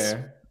 Hi, kids.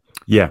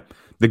 Yeah.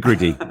 The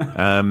Griddy.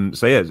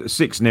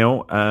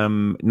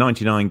 6-0,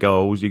 99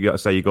 goals. You got to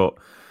say you got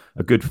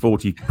a good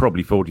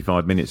probably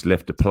 45 minutes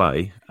left to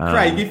play.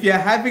 Craig, if you're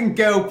having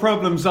girl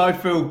problems, I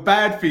feel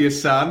bad for your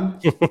son.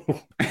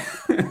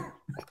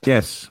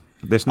 Yes.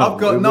 I've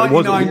got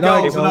 99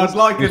 goals and I'd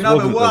like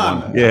another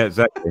one. Yeah,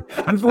 exactly.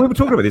 And we were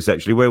talking about this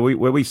actually, where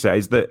we say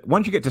is that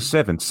once you get to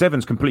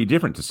seven's completely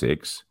different to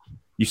six.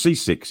 You see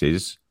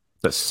sixes,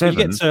 but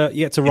seven.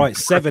 You get to write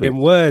seven in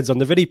words on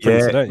the video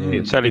printer, don't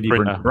you? It's only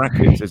printer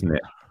brackets, isn't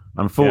it?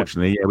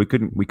 Unfortunately, we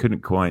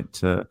couldn't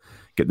quite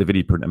get the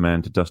video printer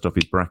man to dust off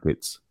his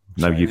brackets.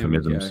 No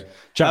euphemisms.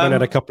 Chapman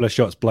had a couple of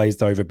shots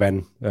blazed over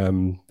Ben.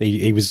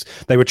 They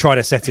were trying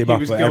to set him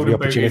up at every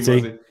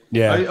opportunity.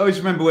 Yeah, I always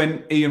remember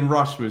when Ian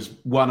Rush was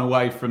one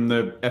away from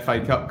the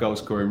FA Cup goal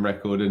scoring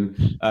record and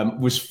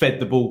was fed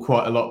the ball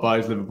quite a lot by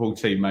his Liverpool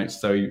teammates,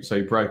 so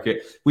he broke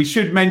it. We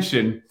should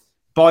mention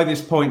by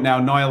this point now,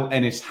 Niall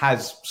Ennis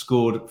has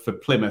scored for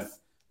Plymouth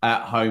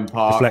at Home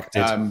Park.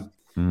 Deflected.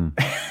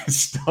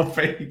 Stop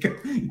it!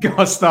 You got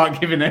to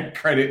start giving them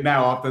credit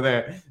now after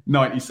their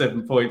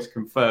 97 points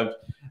confirmed.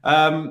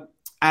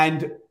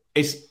 And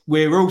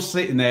we're all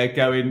sitting there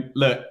going,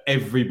 look,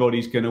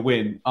 everybody's going to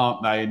win,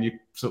 aren't they? And you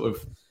sort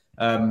of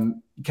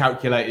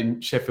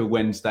calculating Sheffield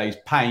Wednesday's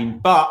pain.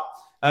 But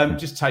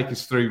just take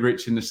us through,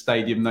 Rich, in the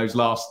stadium, those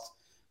last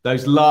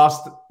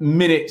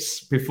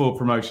minutes before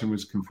promotion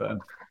was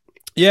confirmed.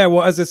 Yeah,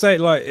 well, as I say,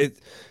 like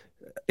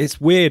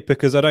it's weird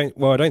because I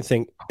don't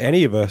think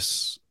any of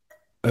us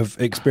have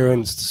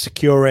experienced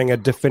securing a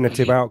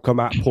definitive outcome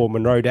at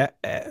Portman Road,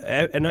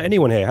 and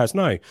anyone here has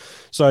no.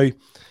 So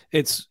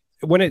it's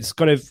when it's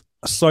kind of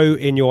so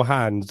in your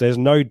hands, there's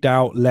no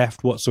doubt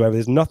left whatsoever.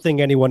 There's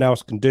nothing anyone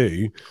else can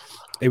do.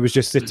 It was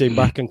just sitting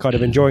back and kind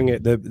of enjoying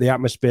it. The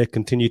atmosphere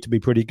continued to be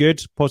pretty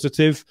good,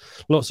 positive,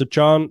 lots of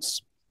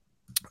chants.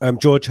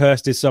 George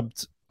Hurst is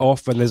subbed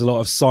off, and there's a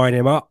lot of sign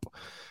him up,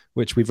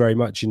 which we very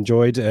much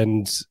enjoyed.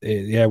 And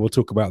we'll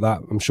talk about that,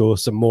 I'm sure,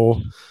 some more.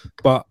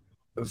 But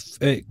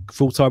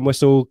full-time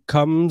whistle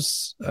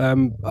comes.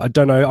 I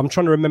don't know. I'm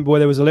trying to remember where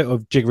there was a little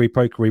jiggery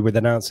pokery with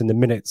announcing the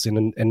minutes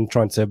and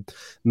trying to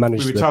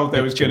manage. We were told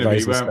there was going to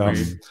be, weren't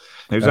we?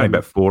 It was only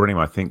about four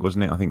anyway, I think,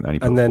 wasn't it? I think they only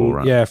put four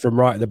up. Yeah, from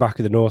right at the back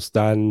of the North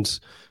Stand,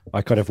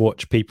 I kind of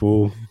watch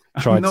people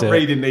try I'm not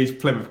reading these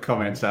Plymouth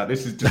comments out.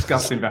 This is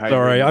disgusting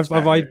behaviour.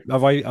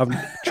 Sorry, I'm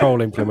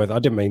trolling Plymouth. I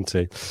didn't mean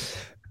to.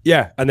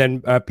 Yeah, and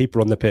then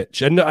people on the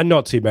pitch, and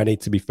not too many,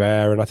 to be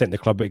fair. And I think the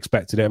club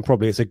expected it, and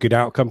probably it's a good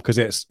outcome because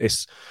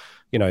it's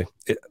I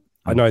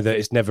know that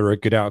it's never a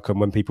good outcome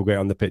when people get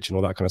on the pitch and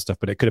all that kind of stuff,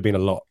 but it could have been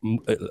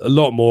a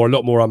lot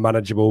more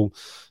unmanageable.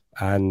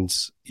 And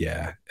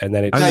then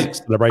it's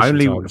celebration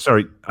time.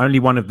 Only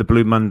one of the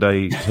Blue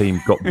Monday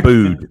team got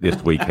booed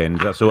this weekend.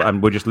 That's all,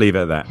 and we'll just leave it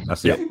at that.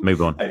 That's it.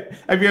 Move on.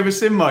 Have you ever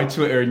seen my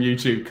Twitter and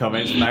YouTube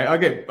comments, mate?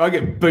 I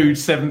get booed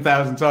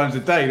 7,000 times a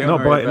day.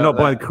 Not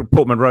by the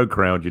Portman Road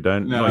crowd. You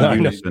don't. No, not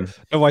in unison.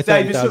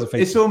 Dave,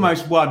 it's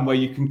almost one where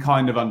you can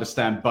kind of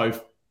understand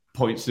both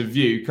points of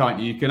view, can't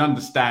you? You can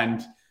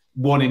understand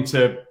wanting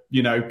to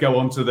go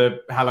onto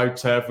the hallowed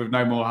turf with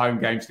no more home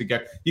games to go.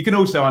 You can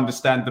also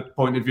understand the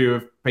point of view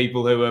of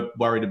people who are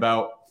worried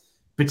about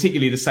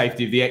particularly the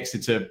safety of the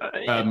Exeter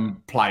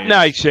players. No,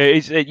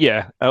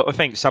 I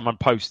think someone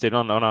posted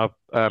on our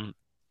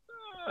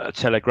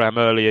Telegram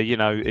earlier,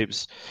 it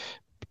was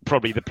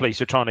probably the police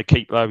were trying to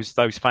keep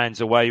those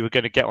fans away. We're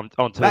going to get onto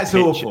the pitch. That's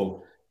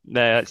awful. No,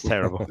 that's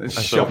terrible.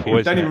 That's shocking.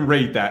 Awful, Don't even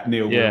read that,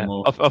 Neil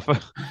Wilmore.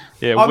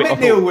 I met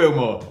Neil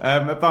Wilmore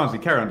at Barnsley.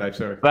 Carry on, Dave,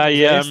 sorry.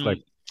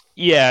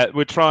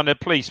 We're trying to,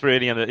 police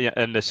really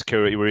and the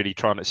security really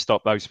trying to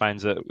stop those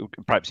fans that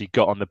perhaps he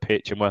got on the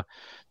pitch and were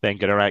then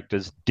going to act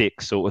as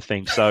dicks sort of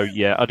thing. So,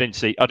 I didn't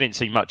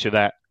see much of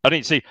that.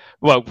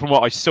 From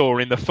what I saw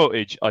in the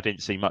footage, I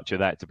didn't see much of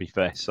that, to be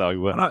fair.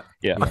 So, I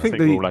think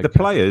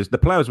the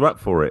players were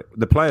up for it.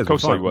 The players were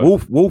fine.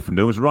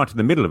 Wolfenden was right in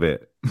the middle of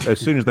it. As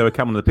soon as they were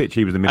coming on the pitch,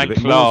 he was in the middle of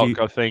it. Clark,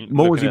 I think.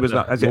 Morsey was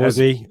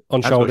Morsey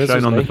on shoulders.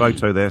 Shown on the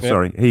photo there. Yeah.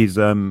 Sorry, he's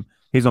on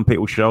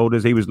people's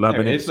shoulders. He was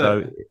loving it.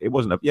 So it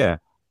wasn't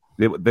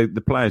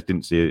the players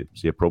didn't see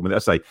a problem with it.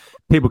 I say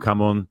people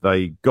come on,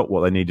 they got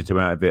what they needed to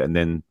out of it, and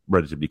then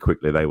relatively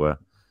quickly they were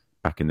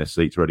back in their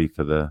seats, ready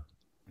for the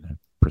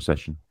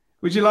procession.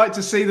 Would you like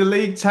to see the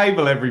league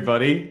table,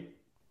 everybody?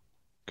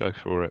 Go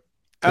for it.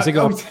 Have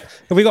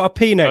we got a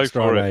P next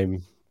to our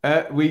name?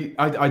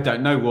 I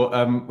don't know what.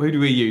 Who do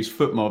we use?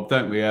 Footmob,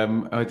 don't we?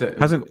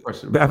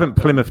 Haven't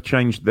Plymouth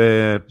changed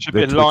their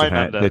Twitter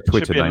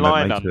name?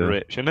 Under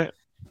it, shouldn't it?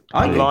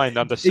 Are you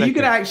going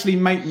to actually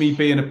make me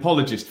be an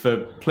apologist for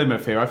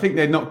Plymouth here? I think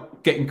they're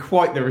not getting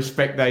quite the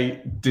respect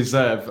they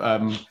deserve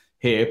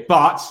here.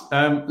 But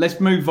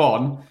let's move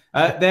on.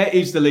 There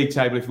is the league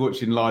table if you're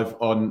watching live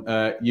on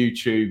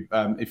YouTube.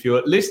 If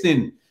you're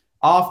listening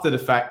after the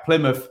fact,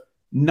 Plymouth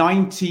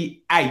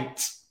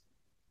 98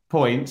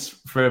 points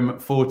from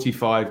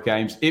 45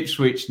 games.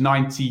 Ipswich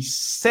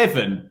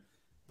 97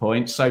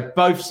 points. So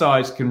both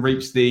sides can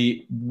reach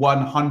the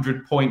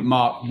 100-point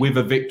mark with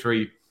a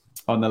victory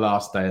on the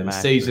last day of the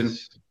season.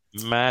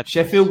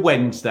 Sheffield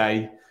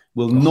Wednesday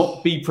will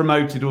not be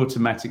promoted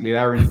automatically.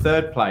 They're in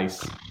third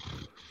place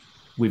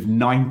with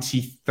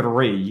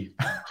 93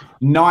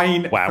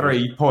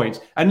 points.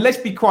 And let's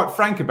be quite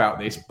frank about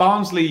this.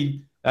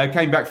 Barnsley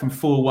came back from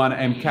 4-1 at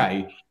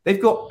MK.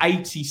 They've got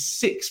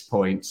 86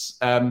 points,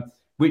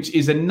 which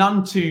is a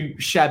none too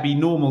shabby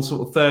normal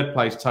sort of third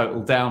place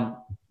total down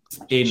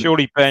in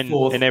surely, Ben,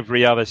 fourth. In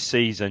every other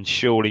season,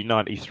 surely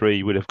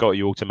 93 would have got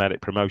you automatic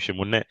promotion,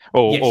 wouldn't it?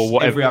 Or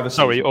whatever. Every other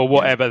season. Or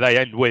whatever they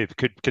end with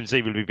could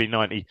conceivably be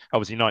 90.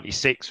 Obviously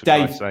 96.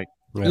 Dave,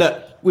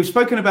 look, we've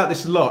spoken about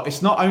this a lot.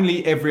 It's not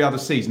only every other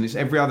season; it's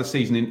every other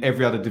season in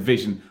every other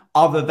division,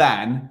 other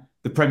than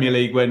the Premier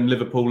League when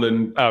Liverpool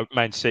and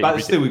Man City. But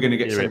still, we're going to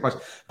get second place.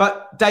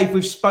 But Dave,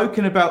 we've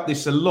spoken about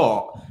this a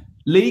lot.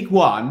 League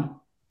One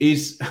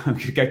is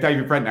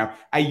David Brent now,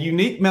 a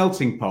unique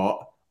melting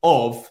pot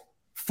of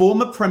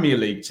former Premier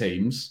League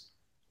teams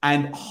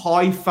and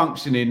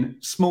high-functioning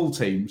small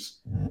teams,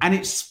 and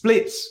it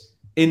splits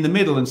in the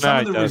middle. And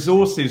some of the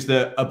resources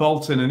that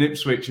Bolton and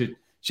Ipswich and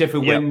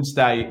Sheffield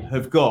Wednesday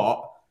have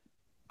got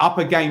up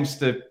against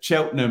the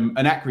Cheltenham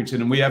and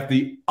Accrington, and we have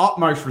the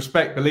utmost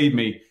respect, believe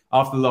me,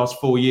 after the last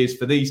 4 years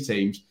for these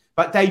teams.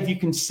 But Dave, you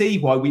can see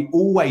why we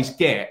always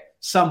get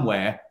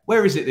somewhere.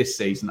 Where is it this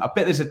season? I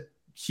bet there's a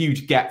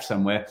huge gap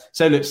somewhere.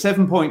 So look,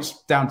 7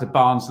 points down to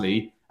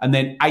Barnsley, and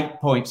then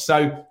 8 points.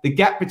 So the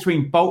gap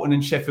between Bolton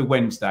and Sheffield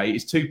Wednesday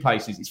is 2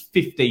 places. It's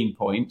 15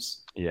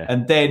 points. Yeah.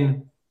 And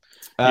then,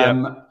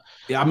 I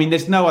mean,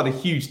 there's no other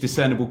huge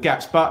discernible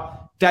gaps.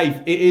 But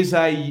Dave, it is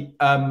a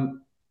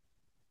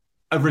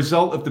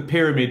result of the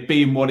pyramid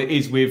being what it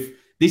is.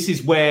 This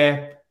is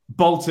where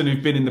Bolton,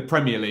 who've been in the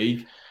Premier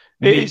League,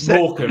 need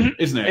Morecambe,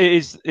 isn't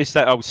it? It's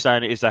that old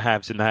saying. It is the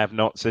haves and the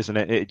have-nots, isn't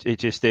it? It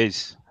just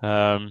is.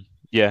 And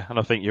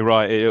I think you're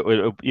right.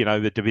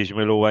 The division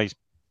will always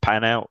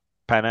pan out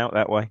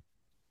that way.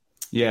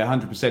 Yeah,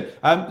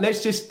 100%.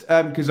 Let's just,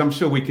 because I'm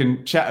sure we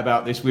can chat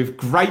about this with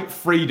great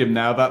freedom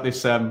now about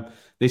this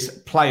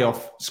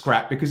playoff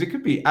scrap, because it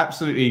could be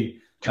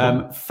absolutely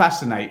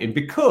fascinating.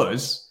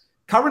 Because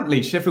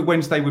currently Sheffield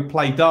Wednesday would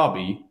play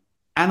Derby,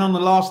 and on the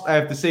last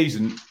day of the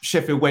season,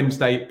 Sheffield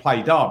Wednesday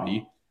play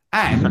Derby,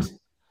 and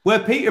were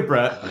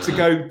Peterborough to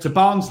go to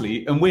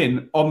Barnsley and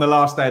win on the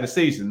last day of the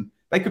season,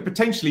 they could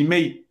potentially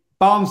meet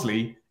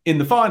Barnsley in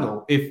the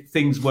final if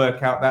things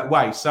work out that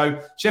way.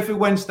 So Sheffield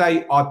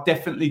Wednesday are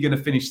definitely going to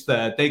finish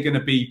third. They're going to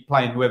be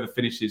playing whoever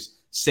finishes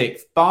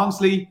sixth.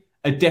 Barnsley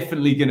are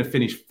definitely going to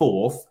finish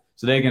fourth.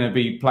 So they're going to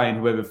be playing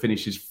whoever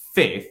finishes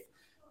fifth.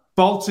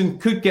 Bolton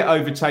could get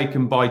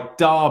overtaken by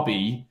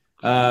Derby,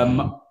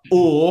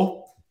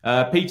 or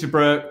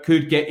Peterborough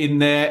could get in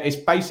there. It's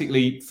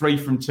basically 3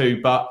 from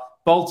 2, but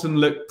Bolton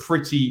look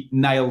pretty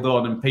nailed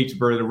on, and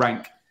Peterborough are the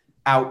rank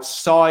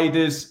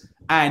outsiders.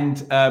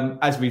 And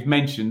as we've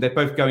mentioned, they're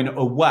both going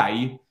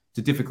away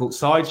to difficult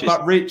sides.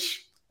 But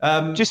Rich,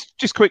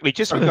 just quickly,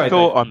 a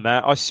thought on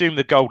that. I assume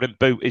the Golden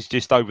Boot is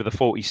just over the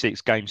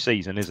 46 game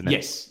season, isn't it?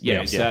 Yes,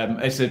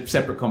 it's a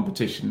separate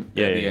competition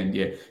at the end.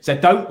 Yeah, so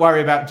don't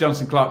worry about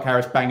Johnson Clark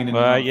Harris banging in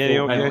the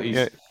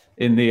penalties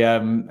in the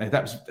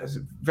that's a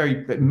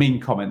very mean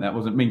comment. That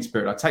wasn't mean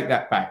spirit. I take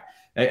that back.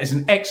 It's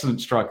an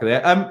excellent striker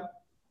there.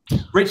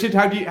 Richard,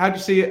 how do you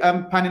see it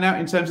panning out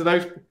in terms of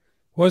those? I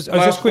was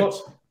just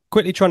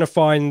quickly trying to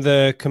find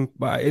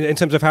in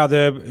terms of how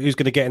who's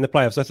going to get in the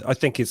playoffs.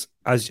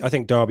 I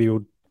think Derby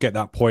will get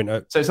that point.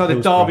 So it's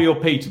either Derby or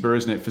Peterborough,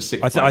 isn't it? For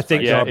 6. I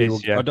think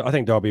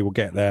Derby will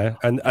get there,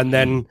 and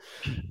then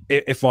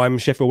if I'm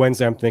Sheffield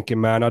Wednesday, I'm thinking,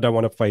 man, I don't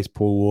want to face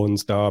Paul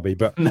Warren's Derby,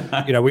 but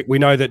we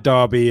know that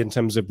Derby in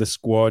terms of the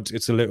squad,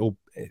 it's a little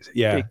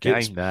big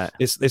game.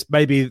 It's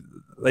maybe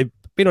they've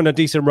been on a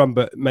decent run,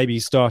 but maybe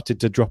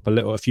started to drop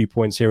a few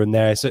points here and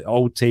there. It's an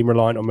old team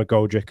reliant on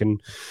McGoldrick and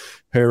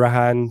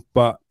Hourihane,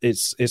 but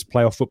it's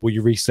playoff football.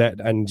 You reset,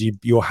 and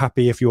you're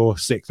happy if you're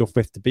 6th or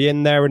 5th to be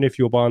in there, and if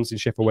you're Barnes in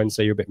Sheffield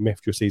Wednesday, you're a bit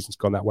miffed your season's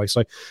gone that way.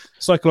 So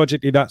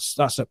psychologically,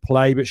 that's at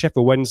play. But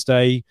Sheffield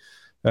Wednesday,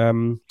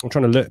 I'm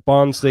trying to look.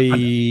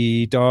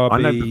 Barnsley, Derby. I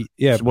know,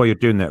 while you're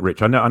doing that,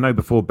 Rich, I know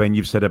before, Ben,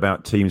 you've said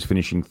about teams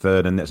finishing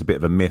 3rd, and that's a bit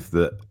of a myth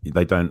that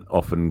they don't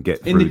often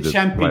get through in the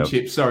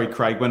Championship. Playoffs. Sorry,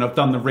 Craig, when I've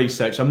done the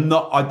research,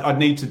 I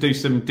need to do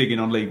some digging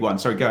on League One.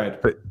 Sorry, go ahead.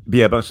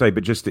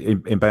 But just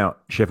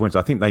about Sheffield Wednesday,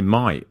 I think they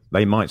might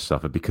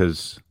suffer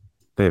because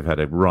they've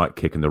had a right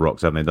kick in the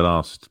rocks, haven't they? The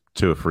last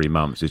 2 or 3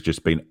 months has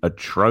just been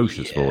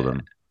atrocious for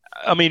them.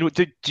 I mean,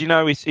 do you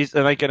know, are they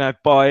going to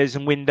have Byers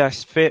and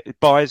Windass fit?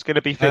 Byers going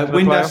to be fit for the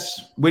playoffs?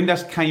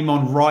 Windass came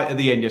on right at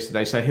the end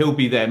yesterday, so he'll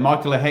be there.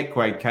 Michael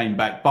Ehekwe came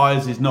back.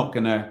 Byers is not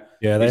going to...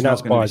 Yeah, they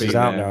announced Byers is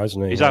out now,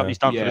 isn't he? He's out. He's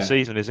done for the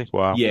season, is he?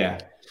 Wow. Yeah.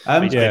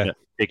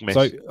 Big miss.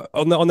 So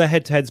on the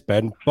head-to-heads,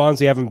 Ben,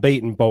 Barnsley haven't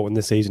beaten Bolton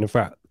this season. In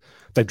fact,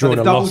 they've drawn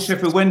a loss.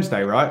 Sheffield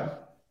Wednesday, right?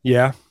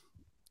 Yeah.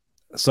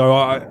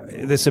 So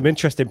there's some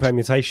interesting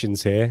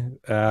permutations here.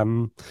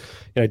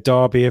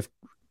 Derby have...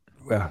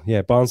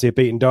 Barnsley have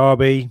beaten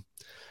Derby.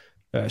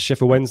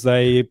 Sheffield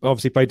Wednesday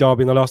obviously played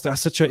Derby in the last. That's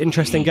such an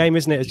interesting game,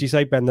 isn't it? As you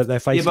say, Ben, that they're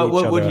facing each other.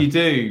 Yeah, but what do you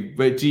do?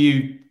 But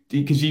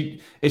because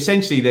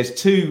essentially there's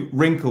 2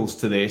 wrinkles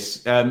to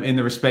this in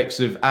the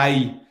respects of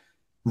A,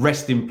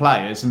 resting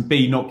players, and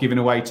B, not giving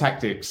away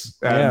tactics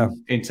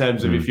in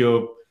terms of if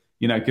you're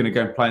going to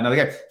go and play another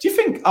game. Do you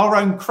think our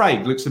own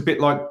Craig looks a bit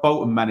like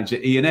Bolton manager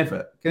Ian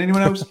Evatt? Can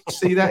anyone else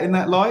see that in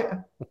that light?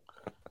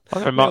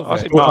 It's a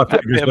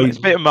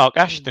bit of Mark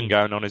Ashton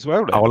going on as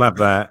well. Then. I'll have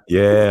that.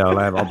 Yeah,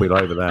 I'll be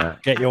over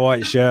that. Get your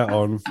white shirt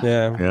on.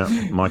 Yeah,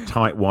 my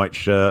tight white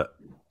shirt.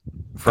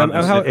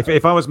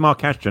 If I was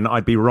Mark Ashton,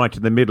 I'd be right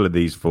in the middle of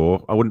these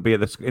 4. I wouldn't be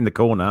in the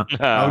corner.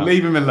 I'll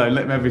leave him alone.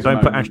 Let him have his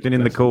Don't put Ashton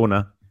in the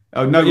corner.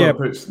 Oh, no one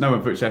puts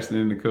Ashton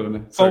in the corner.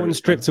 Bolton's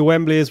trip to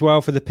Wembley as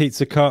well for the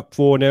Pizza Cup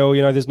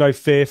 4-0. There's no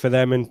fear for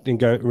them and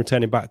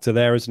returning back to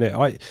there, isn't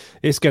it?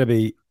 It's going to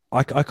be.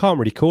 I can't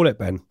really call it,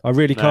 Ben. I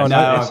really can't.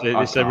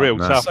 It's a real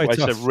tough one.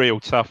 It's a real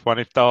tough one.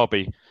 If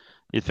Derby,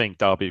 you think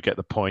Derby would get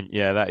the point?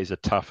 Yeah, that is a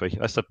toughie.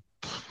 That's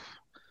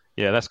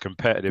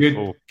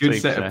competitive.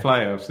 Good set of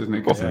playoffs, isn't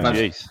it?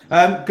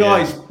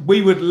 Guys,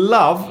 we would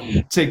love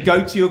to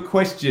go to your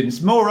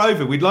questions.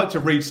 Moreover, we'd like to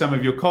read some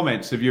of your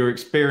comments of your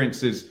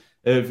experiences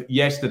of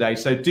yesterday.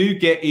 So do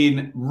get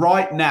in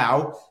right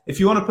now. If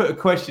you want to put a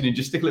question in,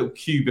 just stick a little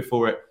Q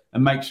before it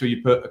and make sure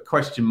you put a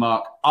question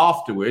mark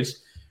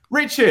afterwards.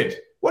 Richard,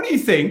 what do you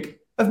think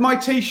of my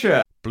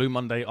T-shirt? Blue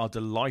Monday are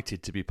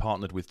delighted to be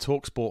partnered with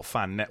TalkSport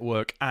Fan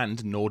Network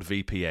and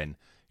NordVPN,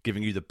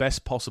 giving you the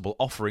best possible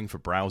offering for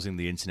browsing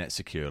the internet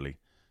securely.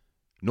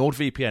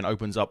 NordVPN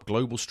opens up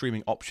global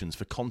streaming options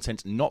for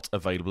content not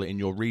available in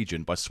your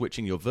region by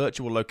switching your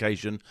virtual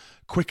location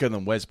quicker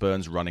than Wes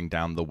Burns running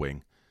down the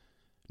wing.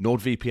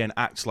 NordVPN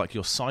acts like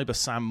your cyber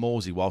Sam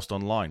Morsey whilst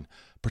online,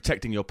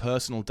 protecting your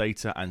personal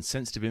data and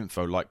sensitive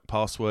info like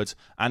passwords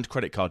and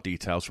credit card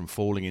details from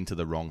falling into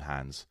the wrong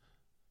hands.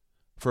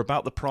 For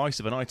about the price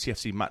of an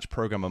ITFC match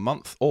program a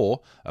month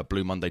or a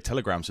Blue Monday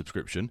Telegram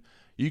subscription,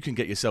 you can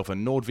get yourself a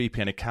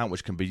NordVPN account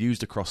which can be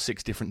used across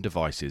 6 different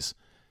devices.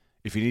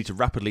 If you need to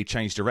rapidly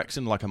change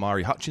direction like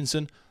Amari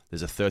Hutchinson,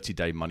 there's a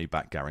 30-day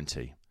money-back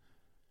guarantee.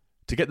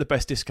 To get the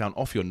best discount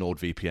off your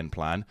NordVPN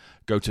plan,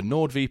 go to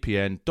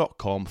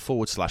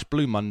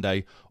nordvpn.com/Blue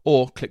Monday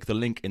or click the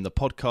link in the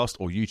podcast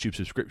or YouTube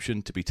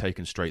subscription to be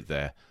taken straight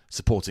there,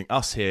 supporting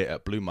us here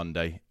at Blue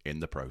Monday in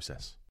the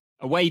process.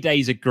 Away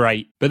days are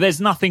great, but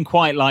there's nothing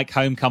quite like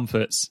home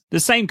comforts.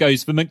 The same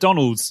goes for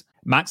McDonald's.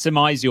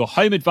 Maximise your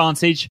home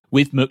advantage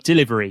with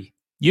McDelivery.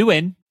 You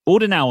in?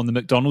 Order now on the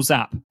McDonald's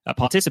app. At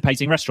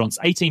participating restaurants,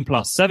 18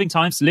 plus, serving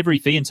times, delivery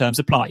fee and terms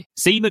apply.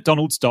 See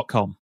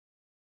mcdonalds.com.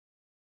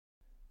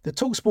 The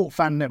TalkSport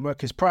Fan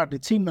Network is proudly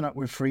teaming up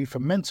with Free for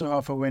Mental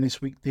Health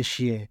Awareness Week this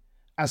year.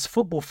 As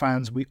football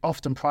fans, we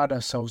often pride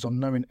ourselves on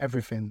knowing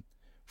everything,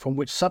 from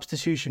which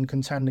substitution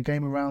can turn the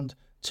game around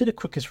to the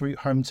quickest route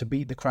home to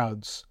beat the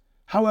crowds.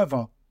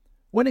 However,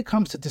 when it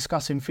comes to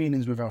discussing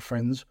feelings with our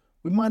friends,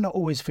 we might not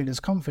always feel as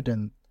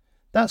confident.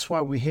 That's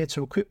why we're here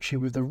to equip you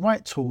with the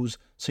right tools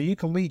so you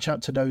can reach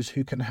out to those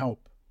who can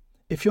help.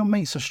 If your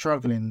mates are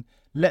struggling,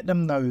 let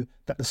them know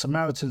that the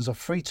Samaritans are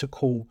free to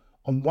call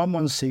on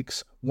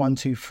 116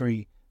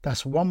 123.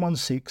 That's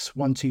 116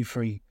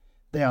 123.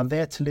 They are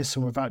there to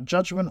listen without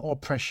judgment or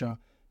pressure,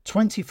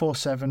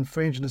 24/7,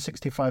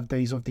 365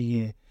 days of the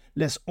year.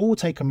 Let's all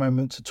take a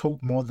moment to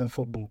talk more than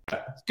football.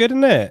 It's good,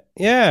 isn't it?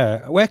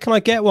 Yeah. Where can I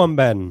get one,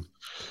 Ben?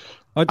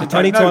 I don't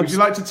know. Would you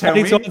like to tell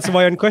me? I need to answer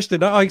my own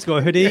question. Oh, he's got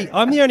a hoodie.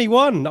 I'm the only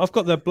one. I've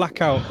got the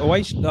blackout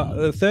away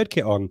the third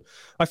kit on.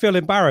 I feel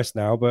embarrassed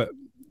now, but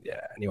yeah.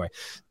 Anyway,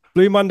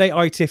 Blue Monday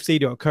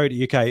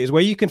ITFC.co.uk is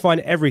where you can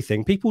find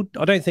everything. People,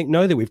 I don't think,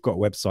 know that we've got a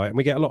website, and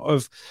we get a lot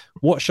of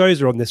what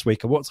shows are on this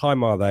week and what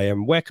time are they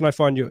and where can I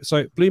find you.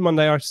 So Blue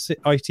Monday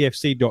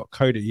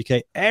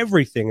ITFC.co.uk,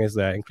 everything is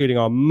there, including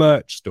our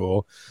merch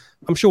store.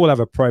 I'm sure we'll have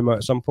a promo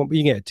at some point, but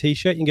you can get a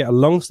t-shirt, you can get a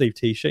long sleeve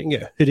t-shirt, you can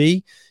get a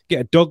hoodie, get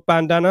a dog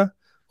bandana,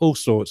 all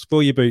sorts.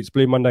 For your boots,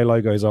 Blue Monday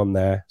logos on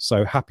there.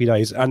 So happy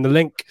days. And the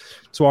link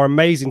to our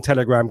amazing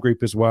Telegram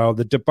group as well.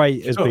 The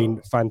debate has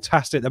been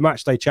fantastic. The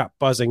match day chat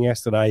buzzing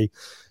yesterday.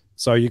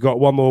 So you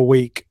got one more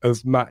week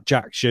of match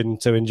action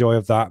to enjoy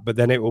of that. But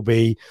then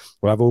we'll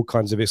have all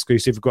kinds of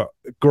exclusive. We've got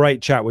a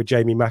great chat with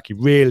Jamie Mackey,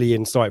 really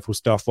insightful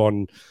stuff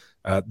on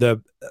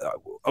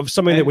of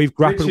something that we've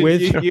grappled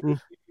Richard, with. You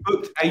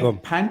booked a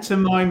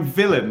pantomime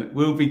villain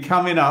will be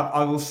coming up.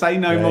 I will say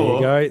no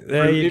more.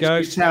 There you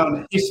go.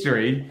 Town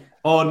history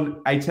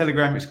on a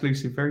Telegram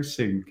exclusive very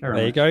soon.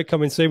 There you go.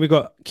 Coming soon. We've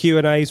got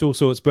Q&As, all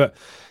sorts, but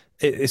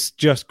it's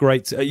just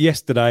great.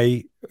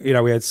 Yesterday, we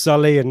had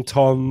Sully and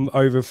Tom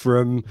over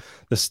from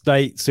the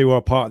States who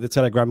are part of the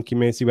Telegram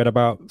community. We had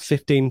about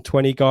 15,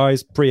 20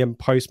 guys pre and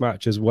post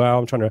match as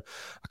well. I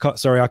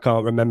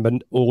can't remember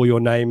all your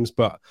names,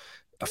 but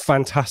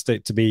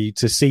fantastic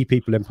to see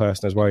people in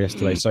person as well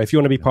yesterday. So if you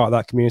want to be part of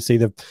that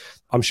community,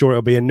 I'm sure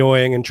it'll be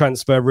annoying and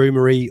transfer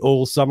rumory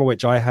all summer,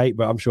 which I hate,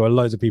 but I'm sure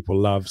loads of people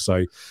love.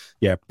 So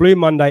yeah, Blue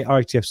Monday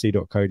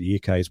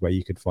ITFC.co.uk is where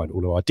you can find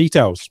all of our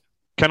details.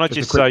 Can I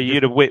just say,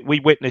 we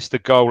witnessed the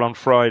goal on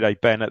Friday,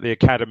 Ben, at the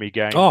Academy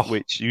game,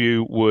 which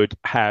you would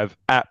have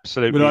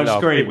absolutely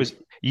loved.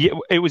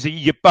 It was a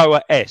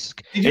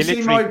Yeboah-esque. Did you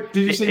see my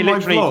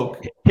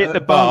vlog? Hit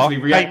the bar,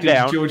 came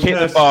down, hit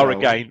the bar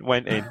again,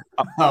 went in.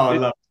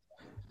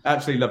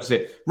 Absolutely love to see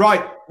it.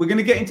 Right, we're going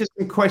to get into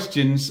some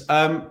questions.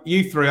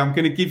 You three, I'm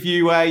going to give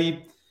you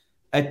a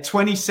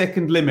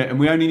 20-second limit, and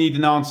we only need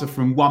an answer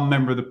from one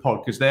member of the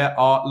pod because there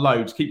are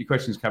loads. Keep your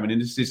questions coming in.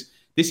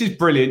 This is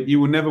brilliant. You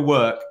will never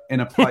work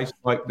in a place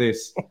like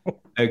this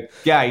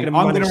again.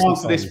 I'm going to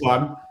answer this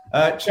one.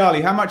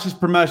 Charlie, how much is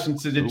promotion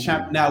to the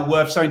champ now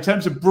worth? So in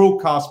terms of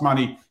broadcast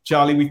money,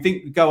 Charlie, we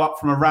think we go up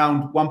from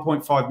around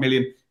 1.5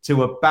 million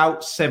to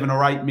about 7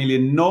 or 8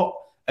 million. Not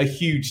a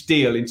huge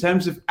deal. In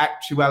terms of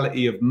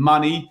actuality of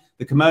money,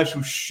 the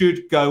commercials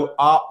should go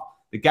up.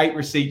 The gate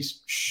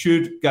receipts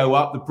should go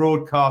up. The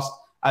broadcast,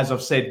 as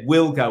I've said,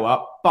 will go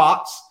up.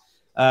 But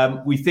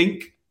we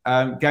think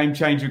Game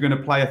Changer are going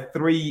to play a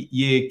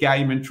 3-year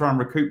game and try and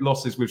recoup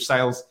losses with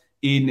sales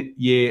in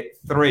year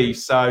 3.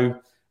 So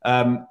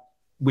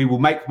we will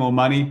make more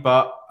money,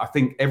 but I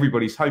think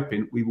everybody's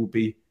hoping we will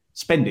be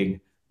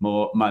spending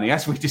more money,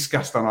 as we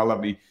discussed on our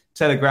lovely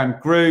Telegram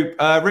group.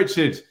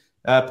 Richard,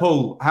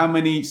 Paul, how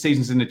many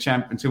seasons in the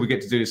champ until we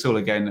get to do this all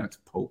again? No,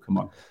 Paul, come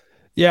on.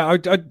 Yeah,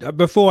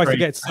 before I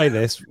forget to say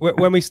this,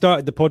 when we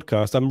started the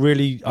podcast,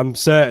 I'm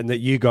certain that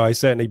you guys,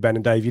 certainly Ben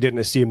and Dave, you didn't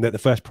assume that the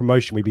first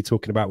promotion we'd be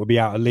talking about would be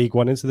out of League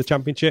One into the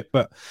Championship,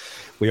 but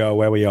we are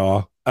where we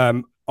are.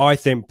 I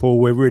think, Paul,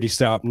 we're really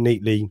set up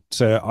neatly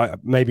to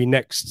maybe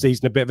next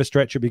season a bit of a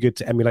stretch. It'd be good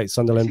to emulate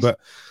Sunderland, but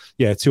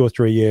yeah, 2 or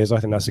 3 years. I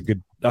think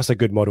that's a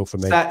good model for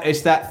me.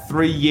 It's that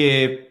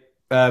 3-year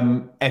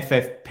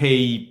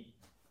FFP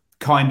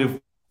kind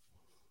of.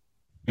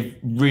 You've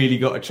really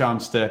got a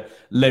chance to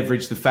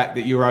leverage the fact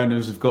that your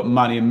owners have got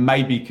money and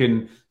maybe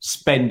can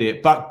spend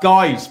it. But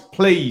guys,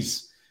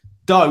 please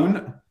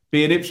don't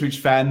be an Ipswich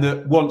fan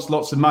that wants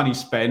lots of money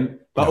spent,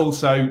 but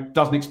also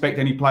doesn't expect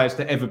any players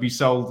to ever be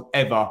sold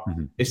ever.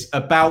 Mm-hmm. It's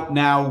about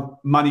now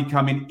money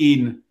coming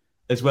in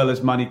as well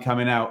as money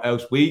coming out.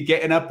 Else we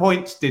getting a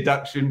points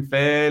deduction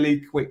fairly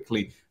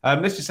quickly.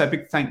 Let's just say a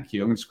big thank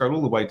you. I'm going to scroll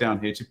all the way down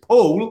here to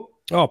Paul.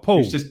 Oh, Paul.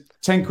 Who's just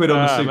 10 quid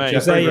on the super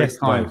chat. Very, very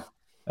kind.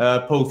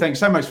 Paul, thanks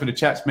so much for the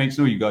chats, mates,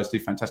 and all you guys do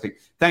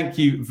fantastic. Thank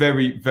you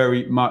very,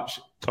 very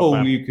much.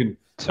 Paul, you can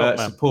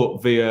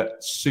support via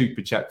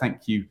super chat.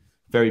 Thank you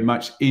very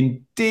much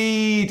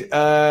indeed.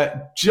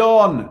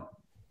 John,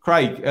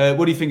 Craig,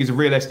 what do you think is a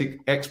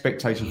realistic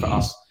expectation for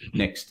us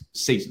next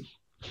season?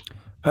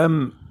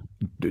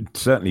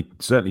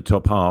 Certainly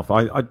top half.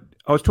 I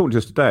was talking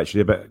just today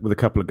actually with a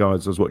couple of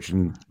guys. I was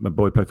watching my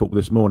boy play football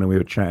this morning. We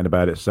were chatting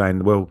about it,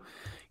 saying, well,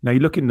 you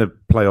look in the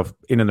playoff,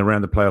 in and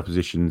around the playoff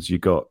positions, you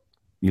got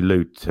your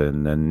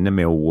Luton and the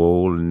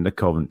Millwall and the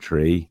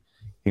Coventry. You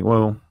think,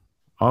 well,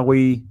 are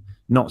we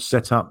not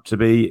set up to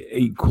be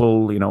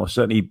equal,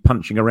 certainly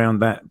punching around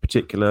that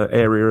particular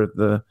area of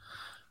the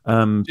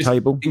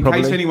table? In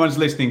case anyone's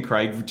listening,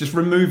 Craig, just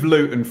remove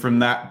Luton from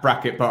that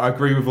bracket, but I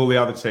agree with all the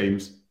other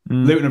teams.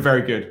 Luton are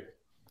very good.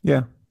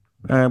 Yeah.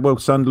 Well,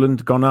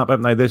 Sunderland gone up,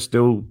 haven't they? They're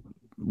still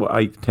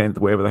 8th, 10th,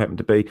 wherever they happen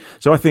to be.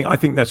 So I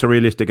think that's a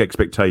realistic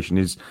expectation,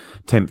 is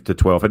 10th to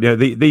 12th.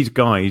 And these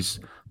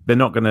guys, they're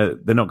not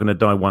gonna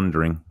die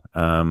wondering.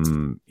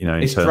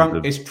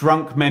 It's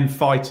drunk men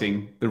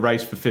fighting the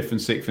race for 5th and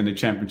 6th in the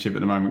Championship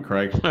at the moment,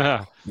 Craig.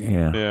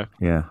 Yeah.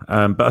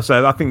 But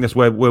so I think that's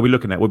where we're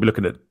looking at. We'll be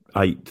looking at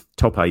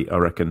top 8. I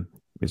reckon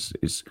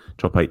is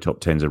top 8, top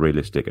 10 is a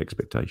realistic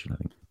expectation. I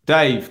think.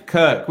 Dave,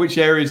 Kirk, which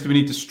areas do we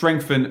need to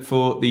strengthen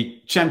for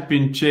the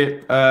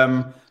Championship?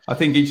 I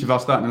think each of our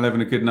starting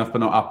 11 are good enough, but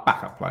not our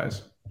backup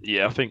players.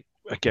 Yeah, I think,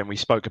 again, we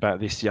spoke about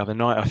this the other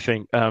night. I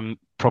think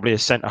probably a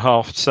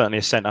centre-half, certainly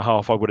a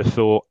centre-half, I would have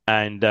thought,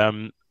 and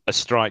a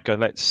striker.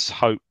 Let's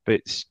hope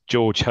it's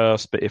George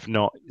Hurst, but if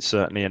not,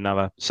 certainly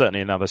another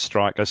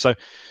striker. So,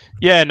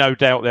 yeah, no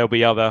doubt there'll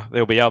be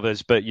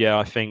others, but yeah,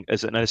 I think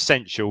as an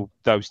essential,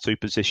 those 2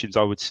 positions,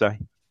 I would say.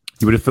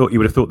 You would have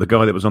thought the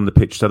guy that was on the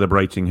pitch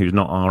celebrating, who's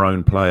not our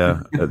own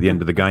player at the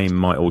end of the game,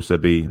 might also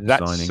be signing.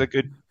 That's a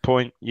good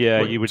point.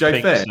 Yeah, you would Joe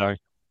think Fair?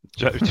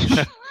 So.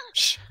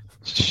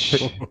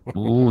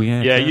 Oh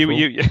yeah. Yeah,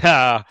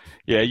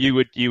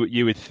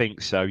 you would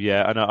think so.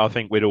 Yeah, and I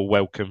think we'd all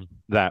welcome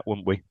that,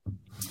 wouldn't we?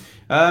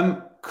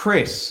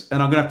 Chris,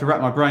 and I'm going to have to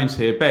wrap my brains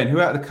here. Ben, who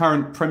out of the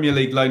current Premier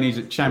League loanees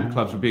at champ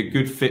clubs would be a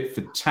good fit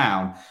for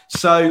Town?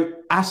 So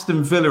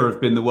Aston Villa have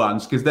been the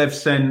ones because they've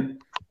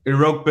sent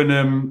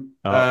Irogbenham,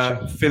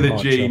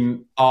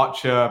 Philogene,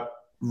 Archer,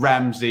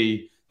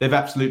 Ramsey. They've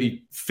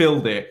absolutely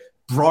filled it.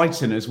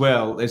 Brighton as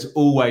well. There's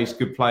always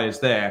good players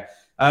there.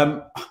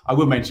 I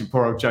will mention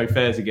poor old Joe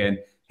Fairs again.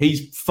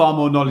 He's far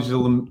more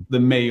knowledgeable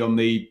than me on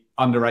the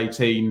under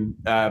 18.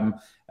 And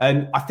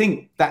I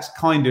think that's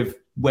kind of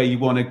where you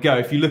want to go.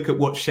 If you look at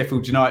what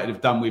Sheffield United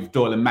have done with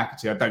Doyle and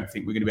McAtee, I don't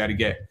think we're going to be able to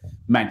get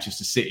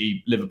Manchester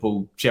City,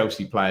 Liverpool,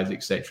 Chelsea players,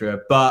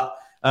 etc. But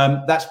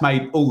that's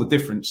made all the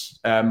difference.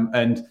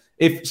 And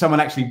if someone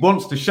actually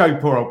wants to show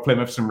poor old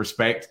Plymouth some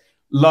respect,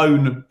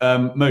 loan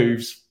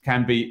moves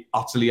can be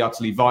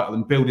utterly vital,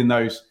 and building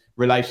those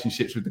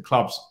relationships with the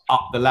clubs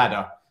up the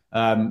ladder,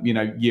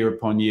 year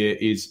upon year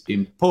is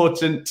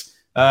important.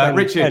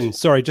 Richard.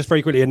 Sorry, just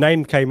very quickly, a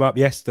name came up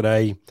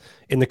yesterday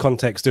in the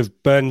context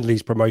of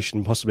Burnley's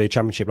promotion, possibly a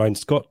Championship loan,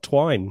 Scott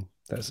Twine.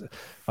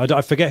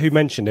 I forget who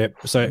mentioned it,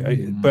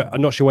 but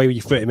I'm not sure where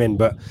you fit him in,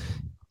 but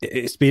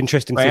it's be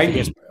interesting to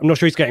see. I'm not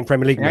sure he's getting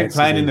Premier League. He ain't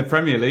playing in the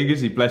Premier League,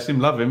 is he? Bless him,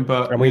 love him.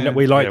 But and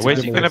we like.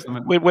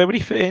 Where would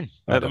he fit in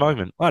at the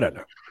moment? I don't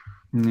know.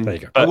 There you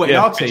go. But in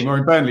our team or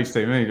in Burnley's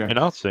team? There you go. In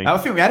our team. I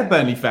think we had a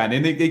Burnley fan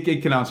in.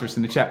 He can answer us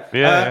in the chat.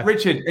 Yeah.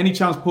 Richard, any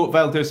chance Port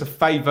Vale do us a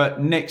favour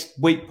next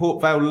week?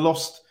 Port Vale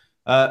lost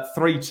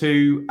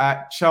 3-2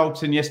 at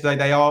Charlton yesterday.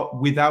 They are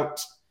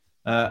without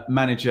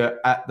manager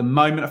at the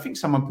moment. I think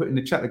someone put in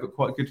the chat they've got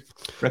quite a good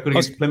record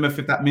against Plymouth,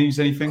 if that means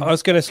anything. I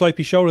was going to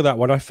slopey shoulder that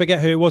one. I forget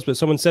who it was, but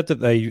someone said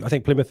that I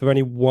think Plymouth have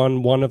only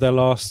won one of their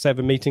last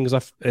 7 meetings. I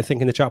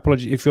think in the chat.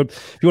 Apologies if you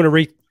want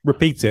to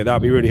repeat it, that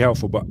would be really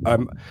helpful. But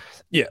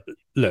yeah,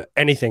 look,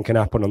 anything can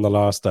happen on the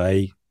last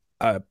day.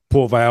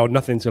 Port Vale,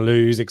 nothing to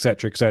lose,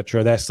 etc.,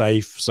 etc. They're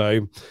safe,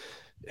 so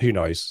who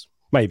knows?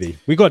 Maybe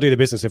we've got to do the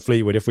business of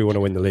Fleetwood if we want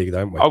to win the league,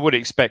 don't we? I would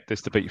expect us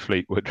to beat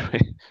Fleetwood.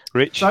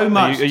 Rich, so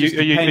much. Are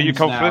you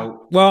confident?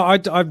 Now. Well,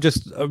 I'm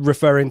just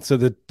referring to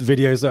the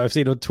videos that I've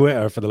seen on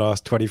Twitter for the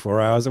last 24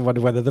 hours and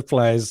wonder whether the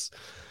players.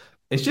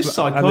 It's just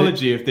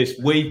psychology of this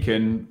week,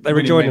 and they're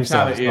enjoying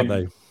themselves, aren't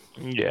they?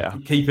 Yeah,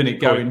 keeping it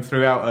going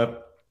throughout a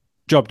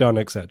job done,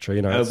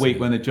 etc. A week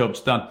when the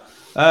job's done.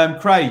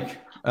 Craig,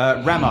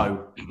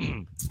 Ramo,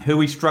 who are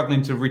we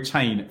struggling to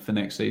retain for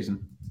next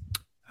season?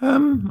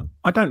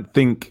 I don't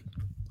think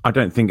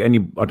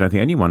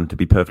anyone, to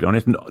be perfectly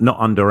honest, not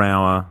under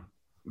our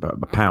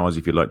powers,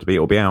 if you'd like to be.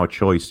 It'll be our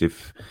choice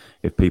if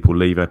people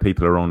leave.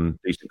 People are on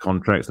decent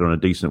contracts. They're on a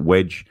decent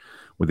wedge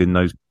within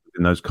those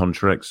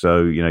contracts.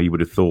 So you would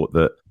have thought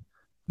that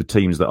the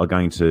teams that are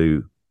going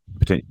to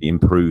potentially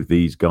improve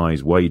these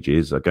guys'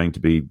 wages are going to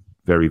be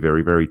very,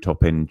 very, very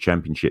top end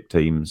Championship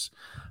teams.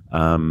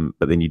 But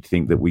then you'd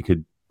think that we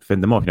could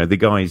fend them off. The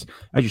guys,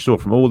 as you saw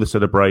from all the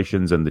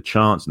celebrations and the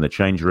chants and the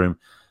change room,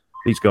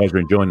 these guys are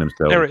enjoying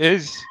themselves. There it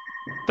is.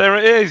 There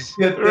it is.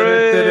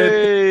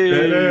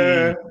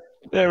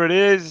 There it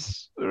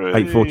is.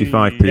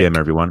 8:45 p.m.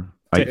 everyone.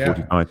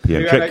 8:45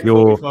 p.m.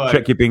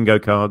 Check your bingo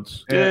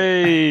cards.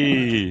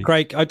 Yay.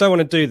 Craig, I don't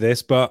want to do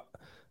this, but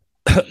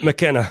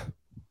McKenna.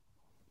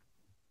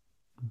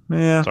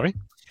 Yeah. Sorry.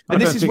 And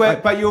this is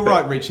where, but you're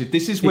right, Richard.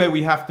 This is where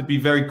we have to be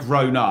very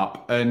grown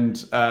up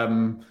and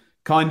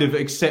kind of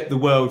accept the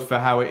world for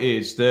how it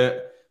is.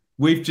 That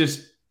we've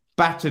just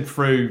battered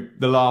through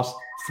the last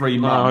 3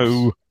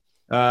 months.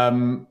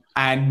 No.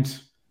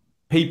 And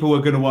people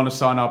are going to want to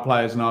sign our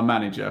players and our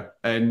manager.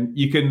 And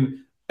you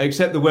can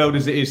accept the world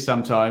as it is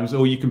sometimes,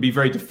 or you can be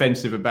very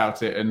defensive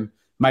about it and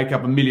make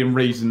up a million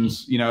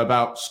reasons,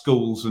 about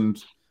schools and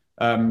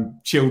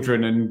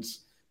children and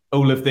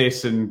all of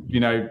this. And,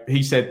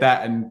 he said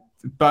that.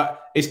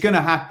 But it's going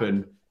to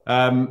happen.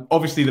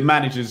 Obviously, the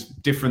manager's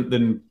different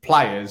than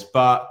players,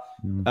 but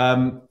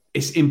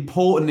it's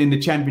important in the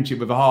Championship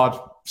with a hard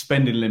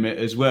spending limit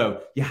as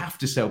well. You have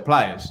to sell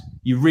players.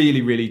 You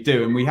really, really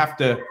do. And we have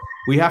to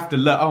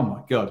learn. Oh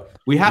my God.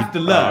 We have to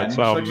learn.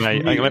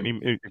 Let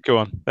me go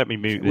on. Let me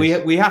mute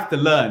this. We have to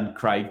learn,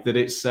 Craig, that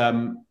it's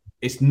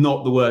it's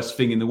not the worst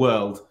thing in the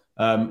world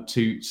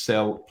to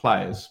sell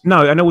players.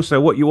 No, and also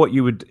what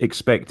you would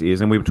expect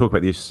is, and we were talking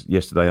about this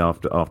yesterday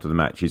after the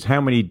match, is how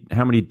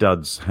many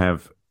duds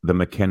have the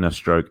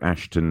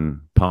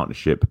McKenna/Ashton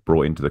partnership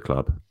brought into the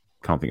club?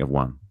 Can't think of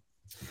one.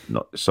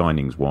 Not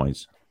signings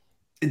wise.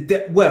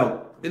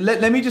 Well,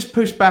 let me just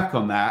push back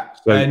on that,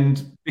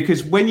 and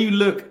because when you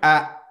look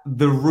at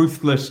the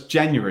ruthless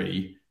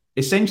January,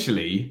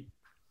 essentially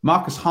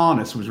Marcus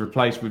Harness was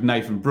replaced with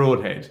Nathan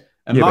Broadhead,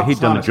 and Marcus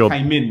Harness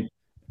came in.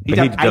 He'd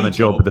done a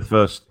job for the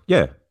first,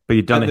 but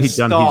he'd done his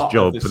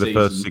job for the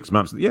first 6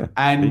 months. Yeah,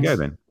 and there you go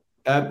then.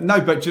 No,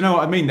 but do you know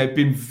what I mean? They've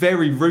been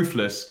very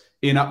ruthless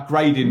in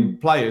upgrading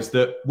players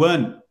that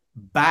weren't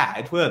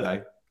bad, were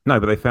they? No,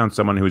 but they found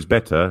someone who was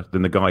better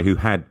than the guy who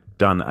had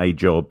done a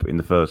job in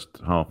the first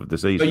half of the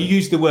season. But you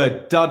used the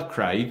word dud,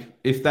 Craig.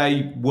 If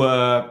they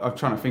were, I'm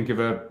trying to think of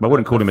a. I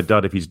wouldn't call him a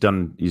dud if he's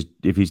done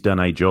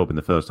a job in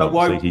the first half of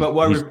the season. But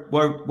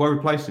why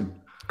replace him?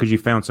 Because you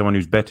found someone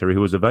who's better who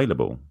was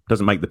available.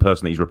 Doesn't make the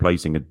person that he's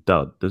replacing a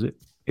dud, does it?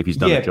 If he's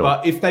done a job.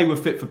 But if they were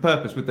fit for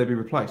purpose, would they be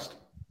replaced?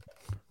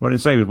 Well, I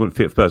didn't say he wasn't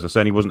fit for purpose. I'm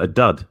saying he wasn't a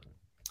dud.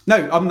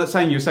 No, I'm not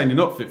saying you're saying you're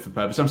not fit for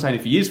purpose. I'm saying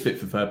if he is fit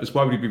for purpose,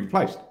 why would he be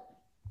replaced?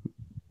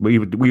 We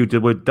used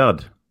the word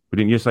dud. We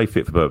didn't just say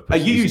fit for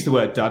purpose. You used the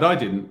word dud. I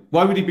didn't.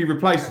 Why would he be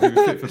replaced if he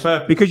was fit for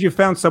purpose? Because you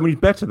found someone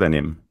who's better than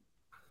him.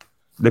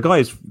 The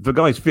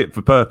guy's fit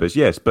for purpose,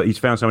 yes, but he's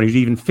found someone who's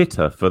even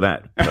fitter for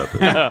that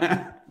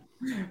purpose.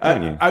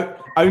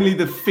 Only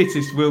the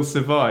fittest will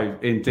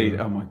survive, indeed.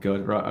 Oh my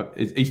God! Right,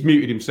 he's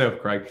muted himself,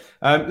 Craig.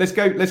 Let's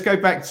go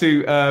back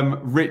to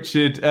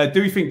Richard.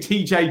 Do we think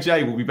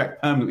TJJ will be back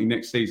permanently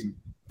next season?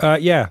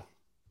 Yeah.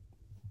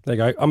 There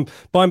you go. I'm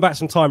buying back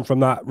some time from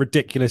that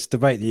ridiculous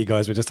debate that you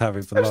guys were just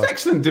having. That was an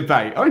excellent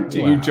debate. Did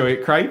you enjoy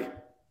it, Craig?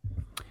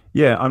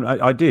 Yeah,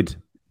 I did.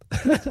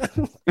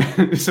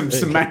 Some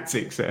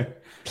semantics there.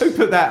 Who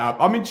put that up?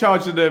 I'm in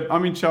charge of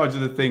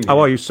the thing. Oh,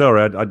 are you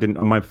sorry? I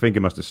didn't. My finger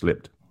must have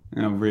slipped.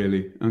 Oh,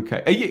 really?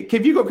 Okay.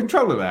 Have you got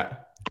control of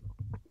that?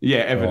 Yeah,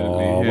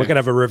 evidently. We're going to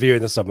have a review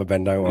in the summer,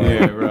 Ben, don't we?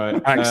 Yeah,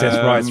 right. Access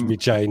rights will be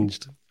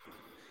changed.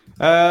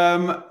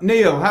 Neil,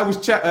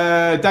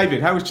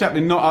 David, how was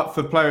Chaplin not up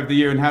for Player of the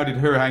Year, and how did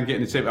Hurahan get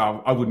in the tip?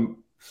 Oh, I wouldn't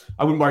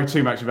worry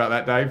too much about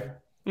that, Dave.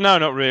 No,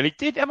 not really.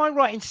 Am I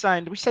right in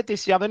saying, we said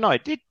this the other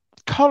night, did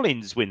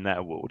Collins win that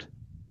award?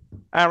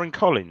 Aaron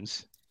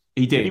Collins?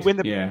 He did. Did he win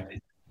the... Yeah.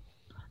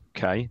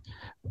 Okay.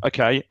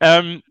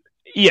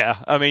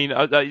 Yeah, I mean,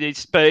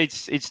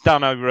 it's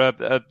done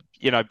over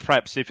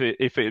perhaps if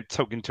it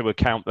took into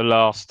account the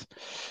last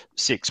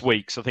 6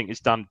 weeks, I think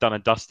it's done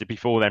and dusted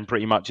before then,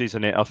 pretty much,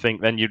 isn't it? I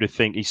think then you'd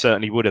think he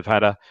certainly would have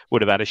had a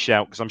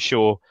shout, because I'm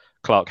sure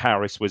Clark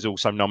Harris was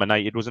also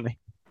nominated, wasn't he?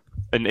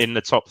 In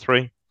the top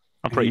three,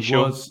 I'm pretty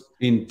sure. He was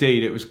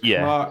indeed. It was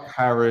Clark,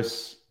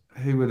 Harris.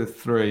 Who were the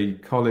three?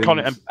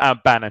 Collins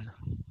and Bannon.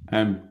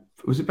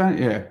 Was it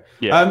Bannon?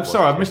 Yeah.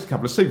 Sorry, I've missed a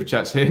couple of super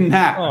chats here.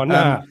 Nat. Oh,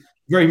 Nat.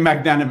 Very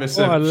magnanimous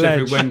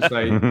Sheffield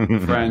Wednesday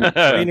friend.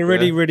 Been a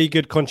really, really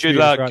good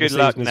contributor. Good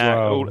luck, as Nat.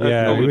 well. All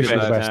the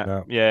best,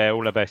 Nat. Yeah,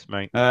 all the best,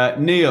 mate.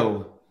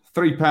 Neil,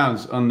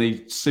 £3 on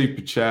the super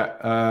chat.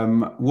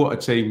 What a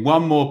team.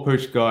 One more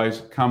push,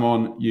 guys. Come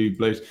on, you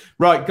Blues.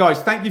 Right,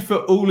 guys, thank you for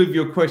all of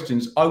your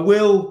questions. I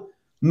will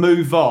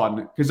move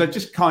on because I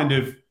just kind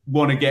of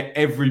want to get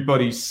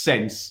everybody's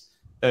sense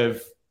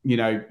of,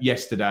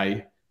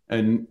 yesterday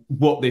and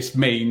what this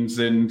means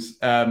and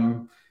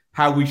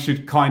how we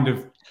should kind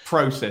of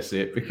process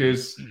it,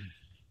 because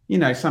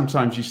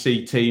sometimes you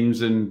see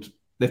teams and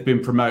they've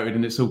been promoted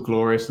and it's all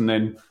glorious, and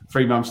then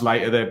 3 months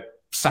later they're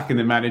sacking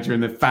the manager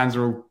and the fans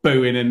are all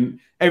booing and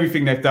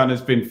everything they've done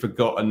has been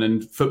forgotten,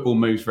 and football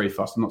moves very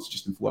fast. I'm not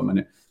suggesting for 1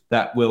 minute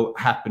that will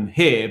happen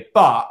here,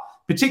 but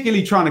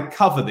particularly trying to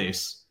cover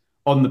this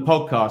on the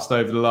podcast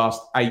over the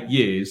last 8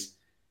 years,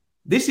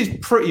 this is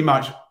pretty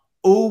much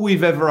all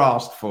we've ever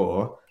asked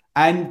for.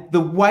 And the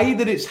way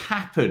that it's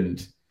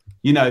happened,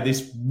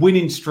 this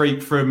winning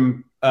streak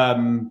from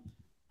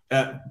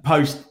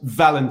post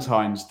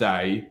Valentine's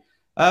Day,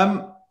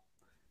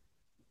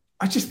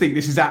 I just think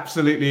this is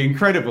absolutely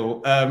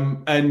incredible.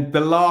 And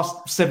the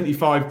last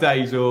 75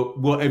 days or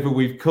whatever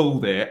we've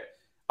called it,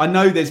 I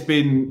know there's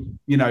been,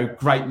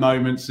 great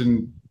moments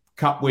and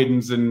cup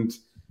wins and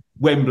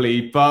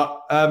Wembley,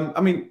 but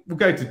we'll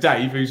go to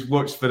Dave, who's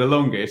watched for the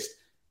longest.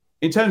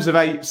 In terms of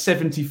a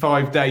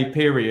 75-day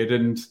period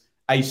and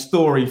a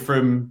story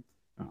from,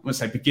 I won't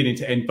say beginning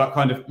to end, but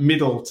kind of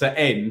middle to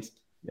end.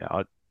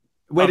 Yeah,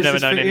 where does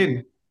this fit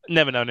in?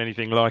 Never known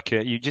anything like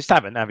it. You just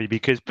haven't, have you?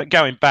 But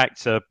going back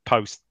to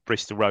post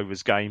Bristol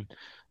Rovers game,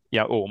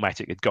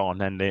 Automatic had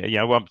gone, and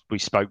once we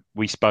spoke,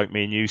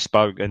 me and you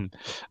spoke, and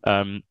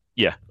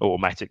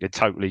Automatic had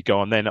totally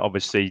gone. Then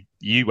obviously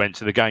you went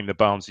to the game, the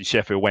Barnsley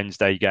Sheffield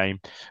Wednesday game,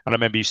 and I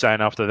remember you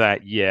saying after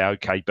that,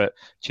 but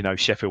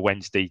Sheffield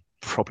Wednesday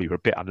probably were a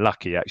bit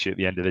unlucky actually at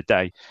the end of the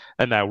day,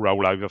 and they'll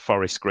roll over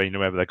Forest Green,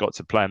 whoever they got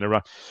to play in the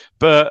run.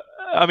 But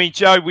I mean,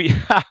 Joe,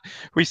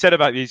 we said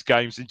about these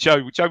games, and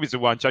Joe was the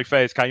one. Joe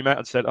Fairs came out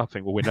and said, "I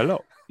think we'll win a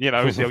lot." You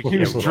know, he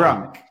was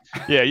drunk.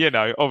 Yeah, you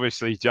know,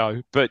 obviously,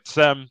 Joe. But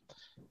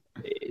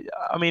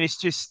I mean, it's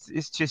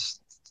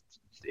just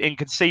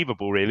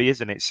inconceivable, really,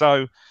 isn't it?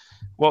 So,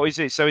 what is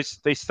it? So it's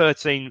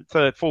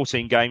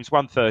 14 games,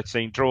 won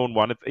 13, drawn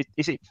 1.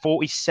 Is it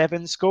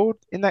 47 scored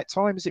in that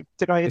time? Is it?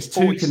 Did I? It's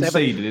 2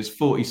 conceded. It's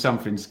 40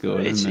 something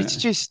scored. It's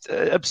just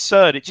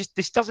absurd.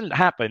 This doesn't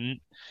happen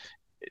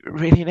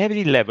really in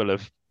any level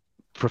of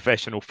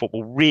professional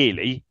football,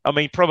 really. I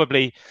mean,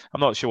 probably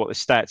I'm not sure what the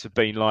stats have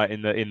been like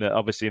in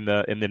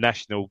the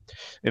national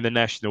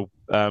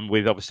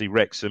with obviously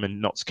Wrexham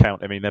and Notts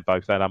County. I mean, they've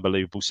both had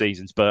unbelievable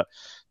seasons, but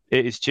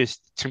it is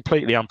just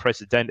completely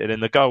unprecedented.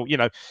 And the goal, you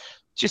know,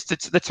 just the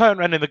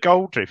turnaround in the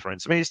goal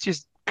difference. I mean, it's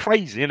just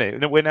crazy, isn't it?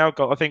 And we're now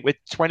got, I think, we're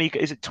 20.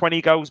 Is it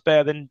 20 goals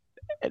better than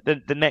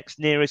the next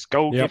nearest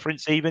goal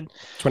difference, even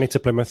 20 to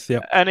Plymouth?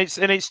 Yeah, and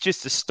it's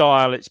just the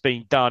style it's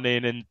been done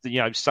in, and you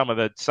know, some of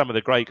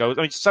the great goals.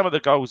 I mean, some of the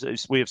goals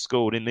that we have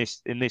scored in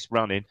this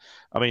running.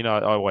 I mean,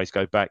 I always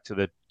go back to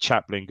the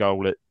Chaplin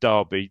goal at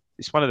Derby.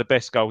 It's one of the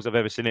best goals I've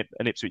ever seen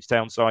an Ipswich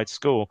Town side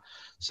score.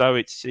 So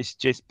it's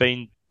just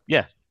been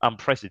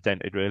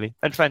unprecedented, really,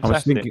 and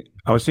fantastic.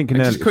 I was thinking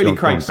just quickly,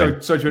 Craig. Sorry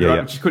to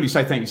interrupt. Just quickly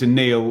say thank you to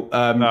Neil.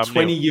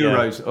 20 Neil,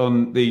 euros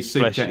on the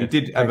super chat. He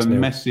did have a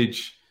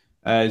message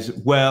as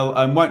well.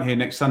 Won't hear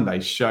next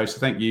Sunday's show. So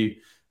thank you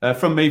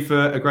from me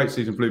for a great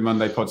season Blue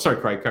Monday pod. Sorry,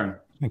 Craig, Karen.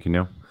 Thank you,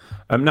 Neil.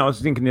 No, I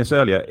was thinking this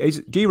earlier.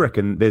 Do you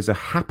reckon there's a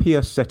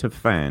happier set of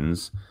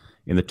fans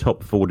in the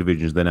top 4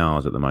 divisions than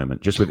ours at the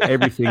moment? Just with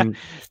everything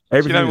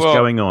that's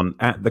going on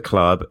at the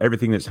club,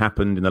 everything that's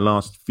happened in the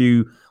last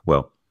 2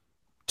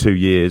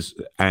 years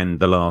and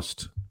the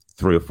last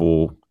 3 or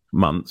 4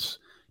 months.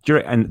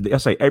 And I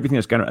say everything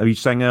that's going on. You were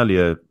saying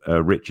earlier,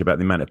 Rich, about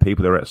the amount of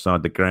people that are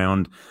outside the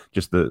ground,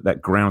 just that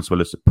groundswell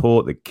of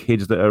support, the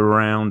kids that are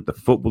around, the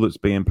football that's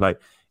being played.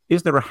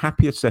 Is there a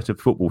happier set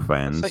of football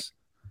fans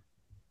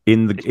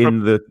in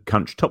the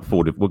country, top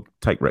 4? We'll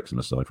take Wrexham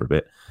aside for a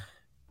bit,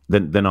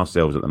 than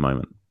ourselves at the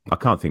moment? I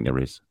can't think there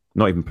is.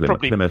 Not even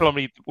Plymouth.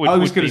 Probably I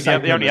was going to say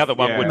the only other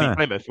one would be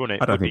Plymouth, wouldn't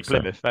it? I don't think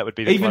Plymouth. So. That would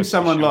be the even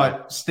someone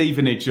like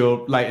Stevenage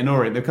or Leyton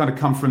Orient. They've kind of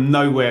come from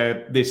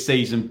nowhere this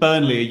season.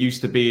 Burnley are used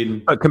to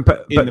being,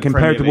 compared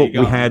to what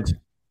we had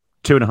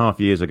 2.5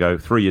 years ago,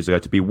 3 years ago,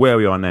 to be where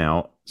we are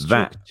now,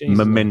 that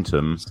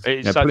momentum.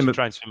 It's such a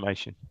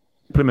transformation.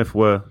 Plymouth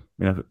were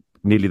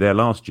nearly there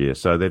last year,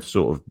 so they've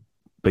sort of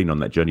been on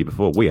that journey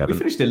before. We haven't. We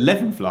finished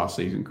 11th last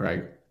season,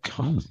 Craig.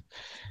 God.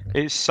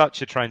 It's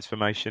such a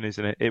transformation,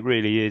 isn't it? It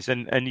really is.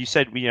 And you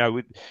said,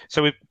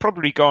 so we've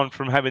probably gone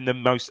from having the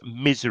most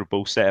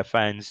miserable set of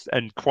fans,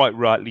 and quite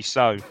rightly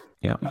so,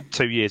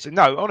 2 years.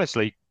 No,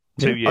 honestly,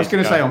 2 years I was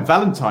going to say on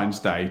Valentine's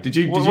Day. Did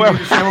you do the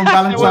show on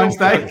Valentine's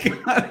Day?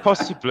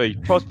 Possibly.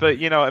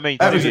 You know what I mean?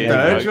 That was a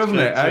dirge, wasn't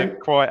it?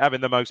 Quite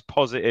having the most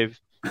positive,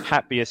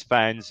 happiest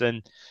fans.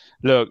 And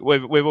look,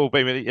 we've all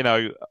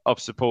been, I've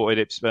supported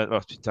it. I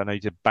don't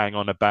need to bang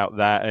on about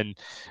that, and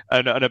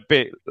a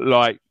bit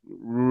like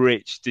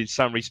Rich in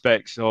some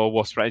respects.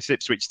 It's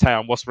Ipswich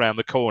Town. What's round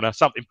the corner?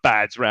 Something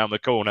bad's round the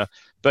corner,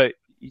 but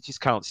you just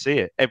can't see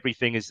it.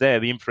 Everything is there.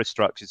 The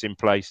infrastructure's in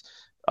place.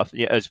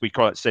 As we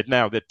quite said,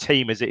 now the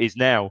team as it is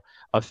now,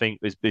 I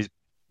think is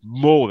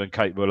more than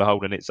capable of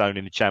holding its own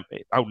in the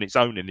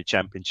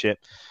championship.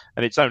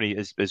 And it's only,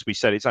 as we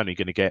said, it's only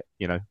going to get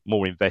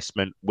more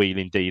investment,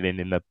 wheeling, dealing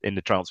in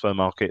the transfer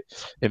market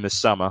in the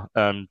summer.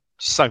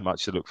 So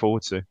much to look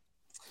forward to.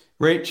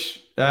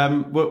 Rich,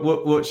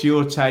 what's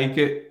your take?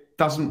 It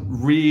doesn't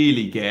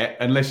really get,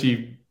 unless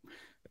you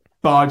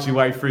barge your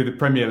way through the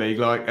Premier League,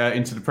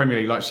 into the Premier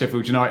League, like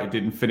Sheffield United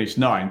did and finished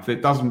 9th.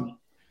 It doesn't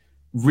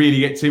really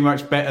get too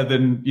much better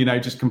than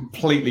just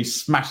completely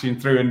smashing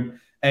through and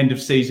end of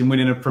season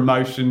winning a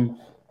promotion.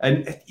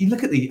 And you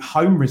look at the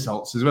home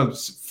results as well.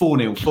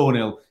 4-0,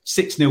 4-0,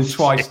 6-0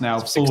 twice now,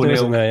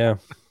 4-0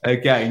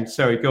 again.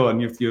 Sorry, go on.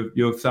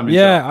 You're summing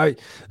up.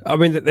 I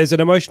mean, there's an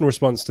emotional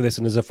response to this,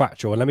 and there's a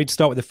factual. And let me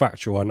start with the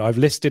factual one. I've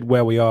listed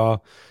where we are.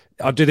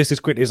 I'll do this as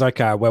quickly as I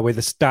can, where we're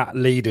the stat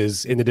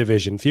leaders in the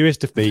division.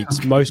 Fewest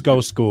defeats, most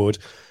goals scored,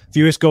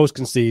 fewest goals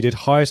conceded,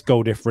 highest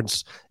goal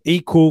difference,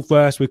 equal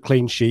first with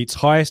clean sheets,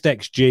 highest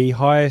XG,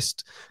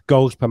 highest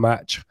goals per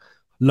match,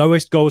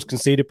 lowest goals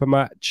conceded per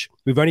match.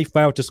 We've only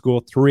failed to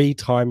score 3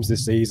 times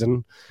this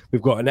season.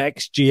 We've got an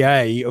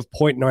XGA of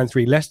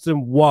 0.93, less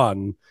than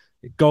 1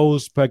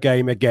 goals per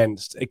game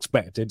against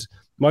expected.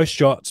 Most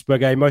shots per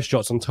game, most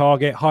shots on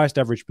target, highest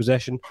average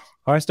possession,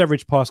 highest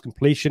average pass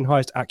completion,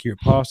 highest accurate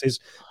passes,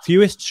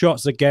 fewest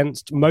shots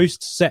against,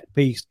 most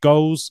set-piece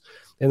goals.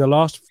 In the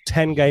last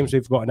 10 games,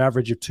 we've got an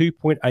average of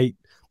 2.8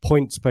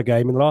 points per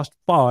game. In the last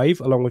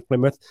 5, along with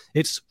Plymouth,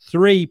 it's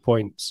 3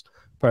 points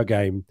per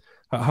game.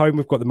 At home,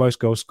 we've got the most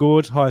goals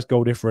scored, highest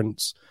goal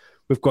difference.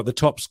 We've got the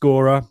top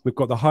scorer. We've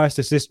got the highest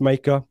assist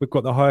maker. We've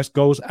got the highest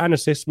goals and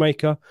assist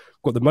maker.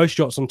 We've got the most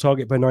shots on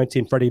target per 90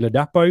 in Freddie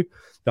Ladapo,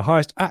 the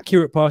highest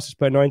accurate passes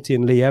per 90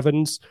 in Lee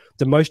Evans,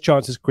 the most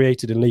chances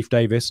created in Leif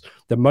Davis,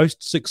 the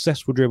most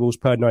successful dribbles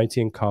per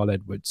 90 in Carl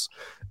Edwards.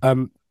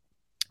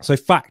 So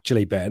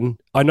factually, Ben,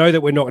 I know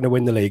that we're not going to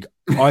win the league.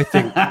 I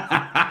think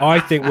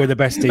we're the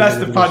best team. That's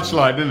the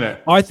punchline, isn't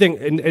it? I think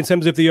in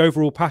terms of the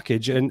overall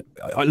package, and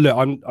look,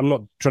 I'm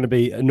not trying to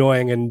be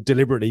annoying and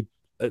deliberately,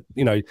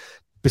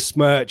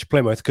 besmirch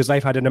Plymouth, because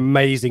they've had an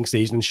amazing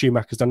season and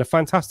Schumacher's done a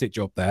fantastic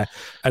job there.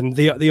 And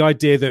the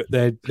idea that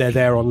they're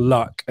there on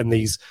luck and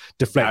these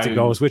deflected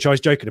goals, which I was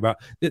joking about,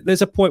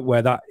 there's a point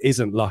where that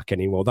isn't luck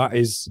anymore. That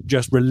is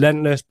just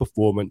relentless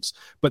performance.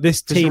 But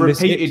this team,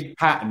 it's a repeated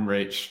pattern,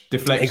 Rich.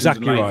 Deflections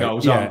exactly and late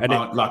goals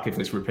aren't luck if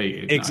it's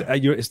repeated.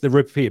 It's the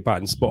repeated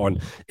pattern, spot on.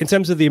 In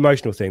terms of the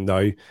emotional thing,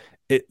 though,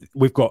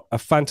 we've got a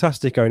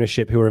fantastic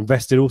ownership who are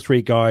invested. All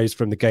three guys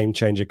from the Game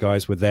Changer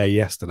guys were there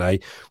yesterday.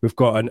 We've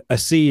got a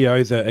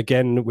CEO that,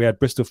 again, we had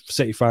Bristol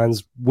City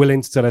fans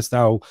willing to tell us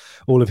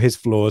all of his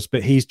flaws,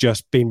 but he's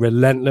just been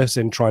relentless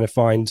in trying to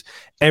find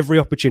every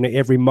opportunity,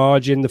 every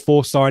margin, the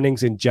 4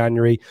 signings in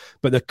January,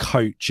 but the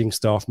coaching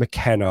staff,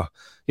 McKenna,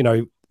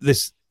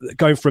 this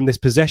going from this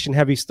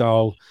possession-heavy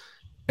style.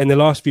 In the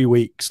last few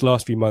weeks,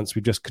 last few months,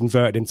 we've just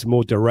converted into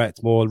more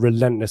direct, more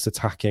relentless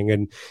attacking,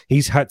 and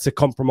he's had to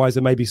compromise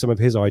on maybe some of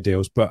his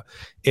ideals, but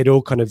it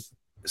all kind of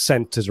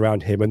centres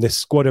around him and this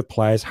squad of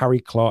players, Harry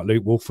Clark,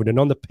 Luke Wolford, and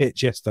on the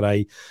pitch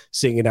yesterday,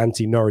 singing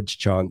anti-Norwich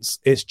chants.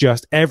 It's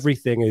just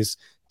everything is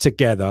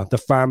together. The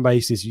fan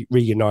base is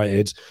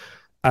reunited,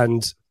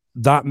 and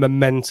that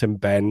momentum,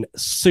 Ben,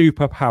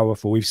 super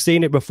powerful. We've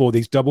seen it before,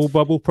 these double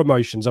bubble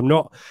promotions. I'm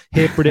not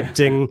here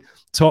predicting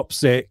top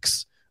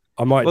 6.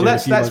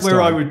 That's where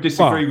I would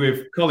disagree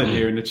with Colin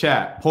here in the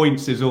chat.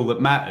 Points is all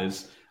that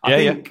matters. I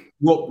think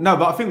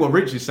what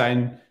Rich is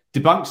saying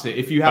debunks it.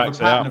 If you have a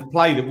pattern of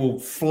play that will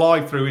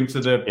fly through into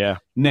the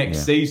next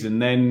season,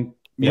 then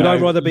would I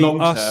rather be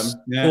us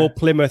or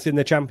Plymouth in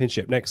the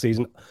Championship next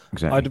season?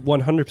 Exactly. I'd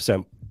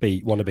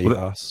 100% want to be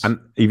us. And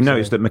you've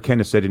noticed that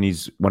McKenna said in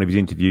one of his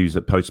interviews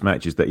at post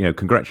matches that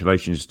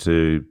congratulations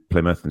to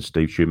Plymouth and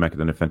Steve Schumacher,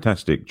 done a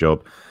fantastic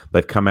job.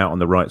 They've come out on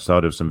the right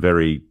side of some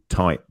very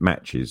tight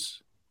matches.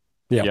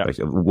 Yeah,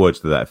 words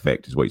to that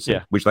effect is what you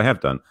said, which they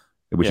have done,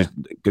 which is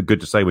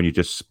good to say when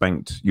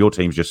your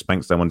team's just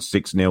spanked someone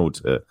 6-0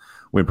 to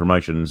win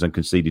promotions and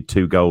conceded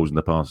 2 goals in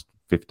the past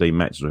 15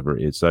 matches, whatever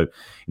it is. So,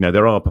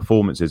 there are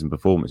performances, and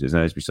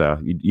as we say,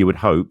 you would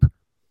hope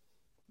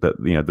that,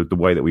 the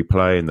way that we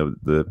play and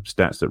the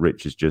stats that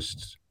Rich has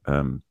just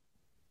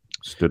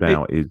stood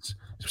out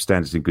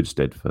stands us in good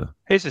stead for.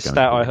 Here's a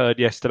stat I heard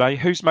yesterday.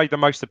 Who's made the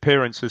most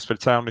appearances for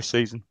the town this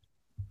season?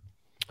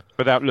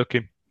 Without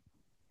looking.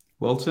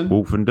 Walton?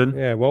 Wolfenden?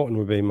 Yeah, Walton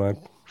would be mine.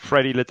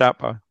 Freddie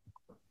Ladapo.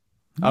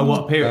 Oh,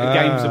 what period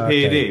games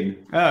appeared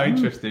in? Oh,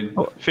 interesting.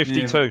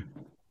 52. Yeah.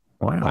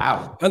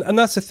 Wow. And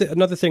that's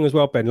another thing as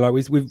well, Ben. Like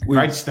we've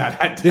great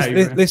stat.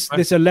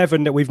 This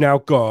 11 that we've now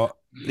got.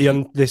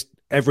 This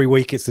every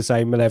week it's the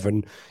same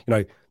 11.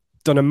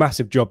 Done a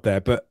massive job there,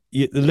 but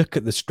you look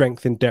at the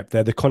strength and depth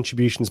there, the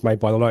contributions made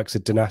by the likes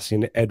of Danasi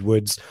and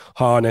Edwards,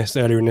 Harness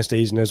earlier in the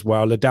season as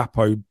well,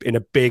 Ladapo in a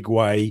big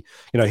way.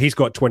 He's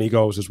got 20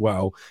 goals as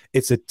well.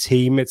 It's a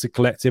team, it's a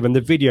collective, and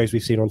the videos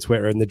we've seen on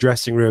Twitter in the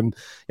dressing room,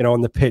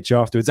 on the pitch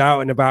afterwards, out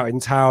and about in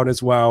town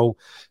as well,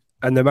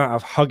 and the amount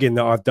of hugging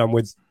that I've done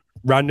with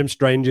random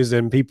strangers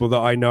and people that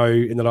I know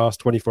in the last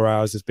 24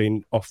 hours has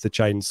been off the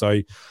chain. So,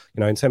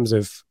 in terms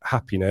of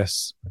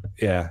happiness,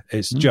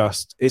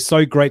 it's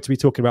so great to be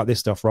talking about this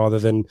stuff rather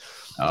than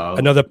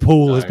another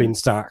pool has been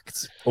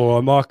sacked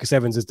or Marcus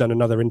Evans has done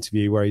another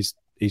interview where it's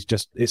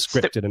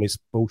scripted and it's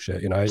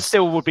bullshit. It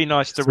still would be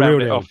nice to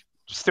round it off.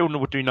 Still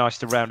would be nice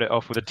to round it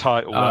off with a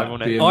title,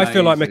 wouldn't it? I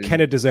feel like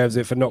McKenna deserves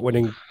it for not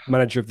winning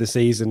Manager of the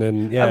Season,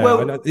 and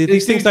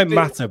these things don't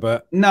matter.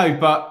 But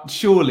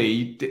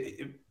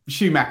surely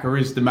Schumacher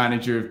is the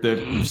manager of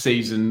the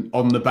season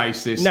on the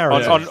basis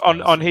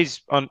on his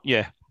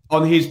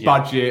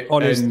budget,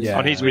 on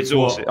his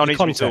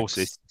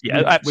resources.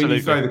 Yeah, absolutely. When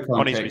you throw the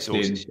on his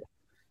resources.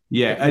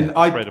 And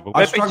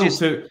I struggled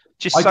to.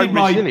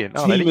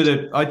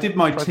 I did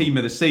my team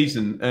of the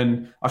season,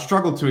 and I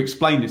struggled to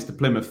explain this to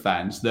Plymouth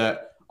fans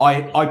that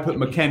I put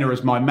McKenna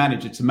as my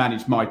manager to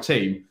manage my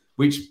team,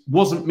 which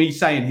wasn't me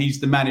saying he's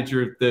the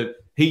manager of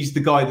he's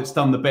the guy that's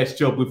done the best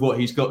job with what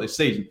he's got this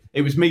season.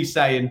 It was me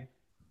saying,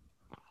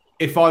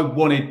 if I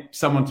wanted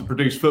someone to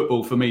produce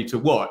football for me to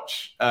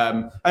watch,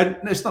 and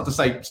it's not to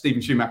say Stephen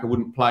Schumacher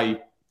wouldn't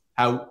play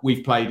how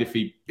we've played if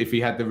he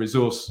had the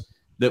resource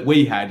that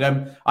we had.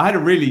 I had a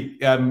really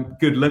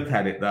good look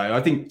at it, though. I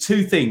think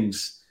 2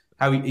 things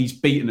how he's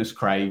beaten us,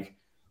 Craig.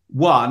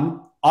 One,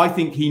 I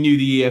think he knew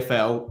the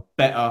EFL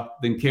better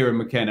than Kieran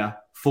McKenna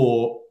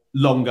for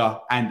longer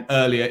and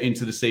earlier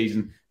into the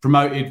season.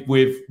 Promoted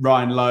with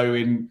Ryan Lowe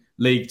in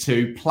League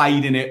 2,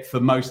 played in it for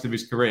most of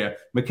his career.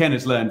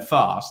 McKenna's learned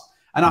fast.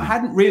 And I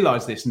hadn't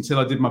realised this until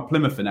I did my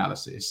Plymouth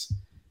analysis.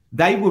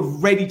 They were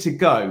ready to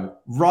go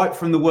right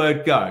from the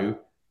word go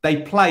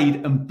they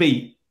played and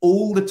beat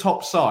all the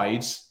top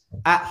sides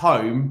at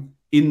home.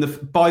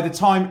 By the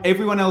time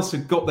everyone else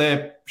had got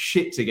their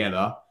shit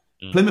together,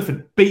 Plymouth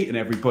had beaten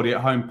everybody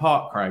at home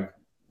park, Craig.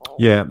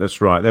 Yeah,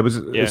 that's right. There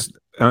was,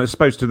 I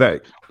suppose to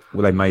that,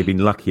 well, they may have been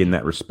lucky in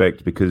that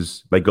respect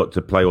because they got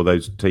to play all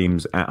those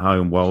teams at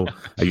home while,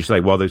 as you say,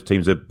 while those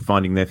teams are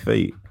finding their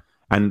feet.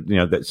 And,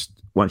 that's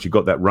once you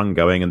got that run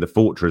going and the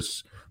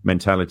fortress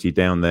mentality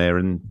down there.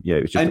 And,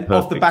 it was just and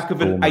off the back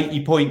of an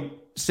 80-point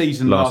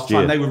season last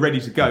time, they were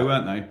ready to go,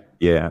 weren't they?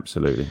 Yeah,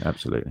 absolutely.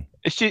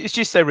 It's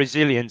just their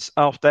resilience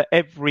after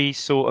every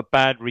sort of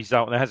bad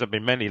result. There hasn't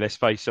been many, let's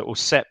face it, or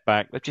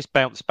setback. They've just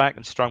bounced back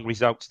and strung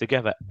results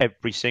together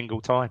every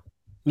single time.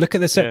 Look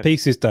at the set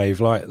pieces, Dave.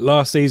 Like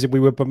last season, we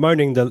were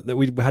bemoaning that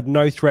we had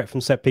no threat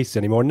from set pieces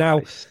anymore.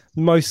 Now,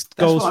 most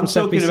goals from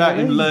set pieces. That's what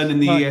I'm talking about him learning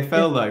the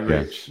EFL, though,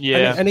 Rich.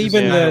 Yeah, and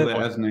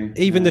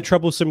even the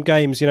troublesome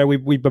games.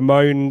 We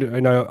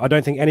bemoaned. I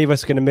don't think any of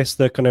us are going to miss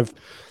the kind of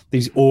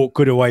these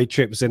awkward away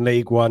trips in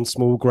League One,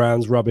 small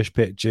grounds, rubbish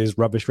pitches,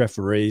 rubbish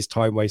referees,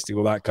 time wasting,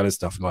 all that kind of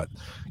stuff. Like,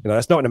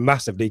 that's not going to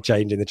massively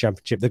change in the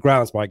Championship. The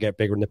grounds might get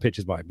bigger and the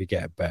pitches might be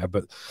getting better,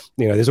 but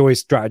there's always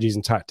strategies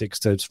and tactics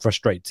to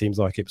frustrate teams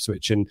like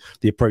Ipswich and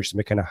the approach that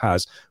McKenna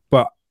has.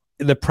 But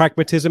the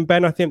pragmatism,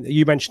 Ben, I think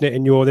you mentioned it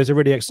in there's a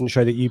really excellent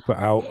show that you put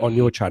out on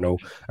your channel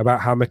about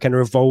how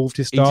McKenna evolved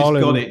his style. He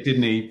just got it,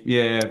 didn't he?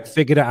 Yeah.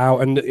 Figured it out.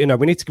 And,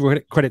 we need to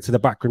give credit to the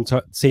backroom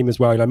team as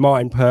well.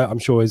 Martin Pert, I'm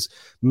sure, is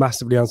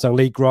massively unsung.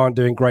 Lee Grant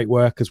doing great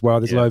work as well.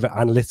 There's a lot of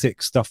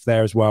analytics stuff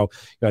there as well.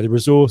 The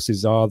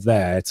resources are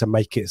there to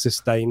make it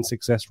sustained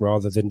success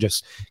rather than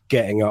just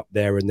getting up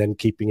there and then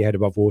keeping your head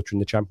above water in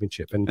the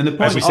Championship. And the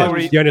point, as we said,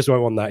 the owners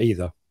won't want that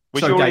either.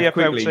 The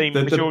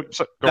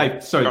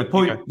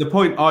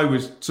point I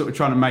was sort of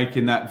trying to make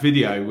in that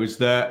video was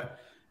that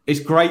it's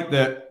great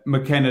that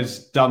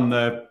McKenna's done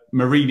the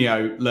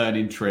Mourinho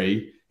learning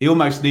tree. He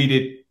almost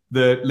needed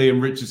the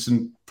Liam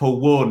Richardson, Paul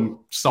Warren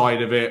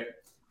side of it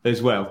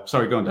as well.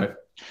 Sorry, go on, Dave.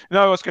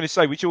 No, I was going to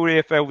say, with your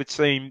EFL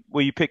team,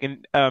 were you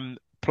picking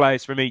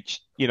players from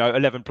each,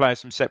 11 players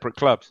from separate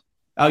clubs?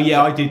 Oh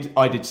yeah, I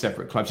did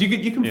separate clubs.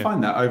 You can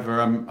find that over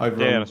on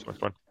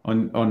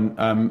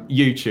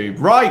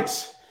YouTube.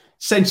 Right.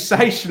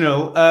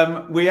 Sensational.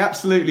 We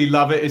absolutely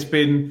love it. It's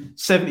been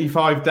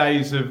 75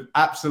 days of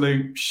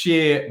absolute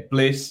sheer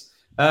bliss.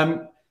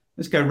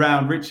 Let's go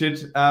round,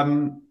 Richard.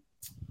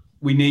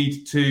 We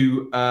need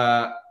to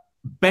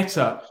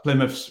better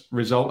Plymouth's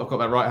result. I've got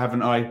that right,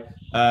 haven't I?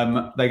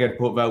 They go to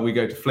Port Vale, we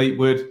go to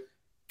Fleetwood.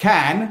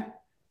 No,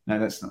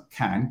 that's not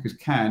because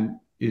can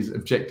is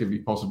objectively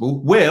possible.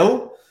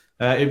 Will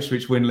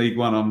Ipswich win League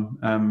One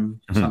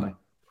on Sunday?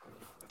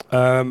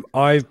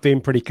 I've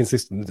been pretty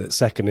consistent that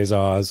second is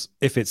ours.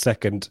 If it's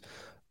second,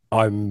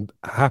 I'm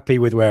happy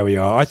with where we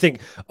are. I think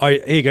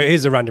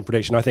here's a random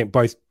prediction. I think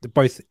both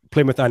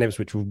Plymouth and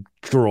Ipswich will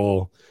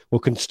draw. We'll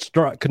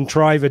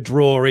contrive a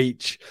draw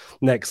each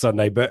next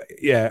Sunday. But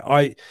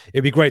it'd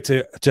be great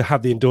to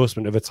have the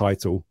endorsement of a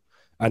title.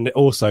 And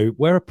also,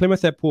 where are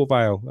Plymouth at Port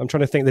Vale? I'm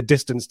trying to think the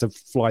distance to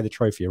fly the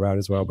trophy around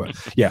as well. But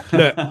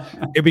look,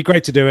 it'd be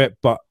great to do it.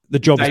 But the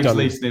job's done.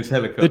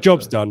 The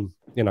job's done.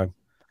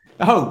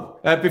 Oh,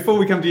 before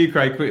we come to you,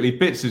 Craig, quickly,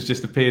 Bits has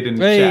just appeared in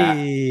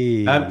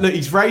the chat. Look,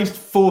 he's raised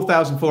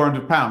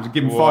 £4,400 and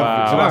given £5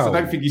 to us. I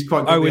don't think he's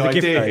quite got the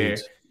idea here.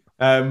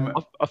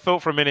 I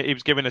thought for a minute he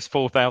was giving us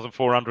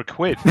 4,400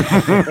 quid.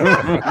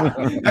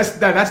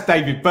 That's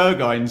David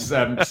Burgoyne's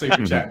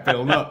super chat,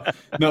 Bill, not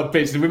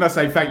Bits. We must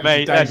say thank you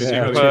to David. That's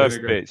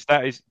superb, Bits.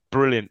 That is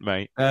brilliant,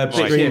 mate.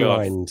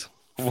 Streamlined.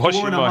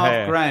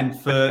 £4,500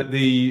 for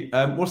the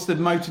what's the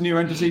motor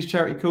neurone disease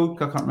charity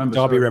called? I can't remember.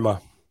 Derby Rimmer.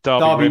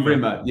 Derby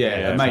Rimmer.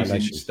 Yeah, amazing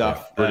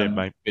stuff. Brilliant,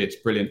 mate. It's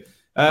brilliant.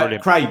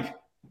 Craig,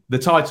 the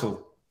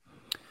title.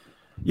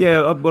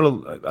 Yeah,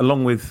 well,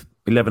 along with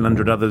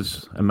 1,100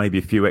 others and maybe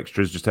a few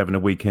extras, just having a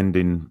weekend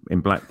in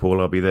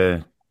Blackpool. I'll be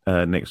there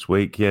next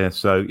week. Yeah,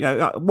 so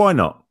why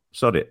not?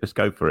 Sod it. Let's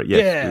go for it.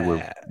 Yes,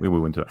 we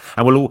will into it,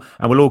 and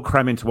we'll all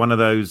cram into one of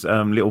those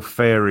little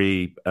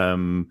fairy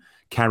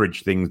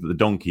carriage things that the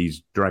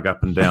donkeys drag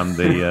up and down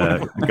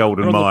the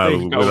Golden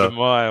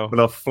Mile with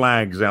our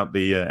flags out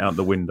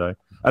the window.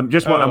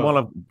 Before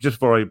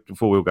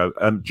we'll go,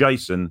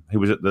 Jason, who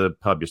was at the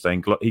pub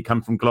yesterday, he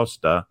come from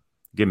Gloucester.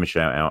 Give him a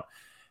shout out.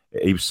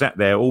 He was sat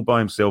there all by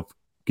himself.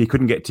 He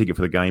couldn't get a ticket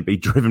for the game, but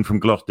he'd driven from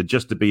Gloucester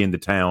just to be in the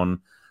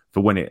town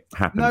for when it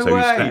happened. No so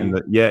way.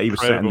 He was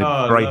sat in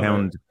the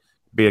Greyhound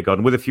beer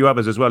garden with a few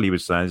others as well. He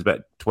was saying there's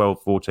about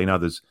 12, 14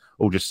 others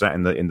all just sat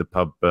in the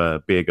pub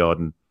beer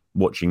garden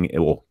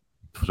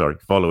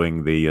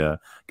following the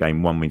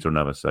game one means or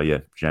another. So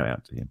shout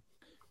out to him.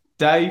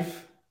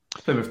 Dave.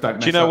 Do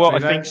you know what? I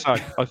think so.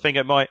 I think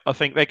it might. I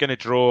think they're going to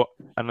draw,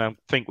 and I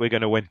think we're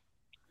going to win,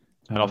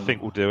 and I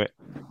think we'll do it.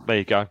 There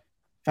you go.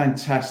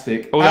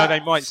 Fantastic. Although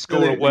they might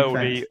score a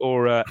worldie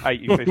or a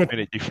 85th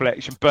minute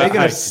deflection, but they're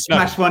going to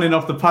smash one in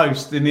off the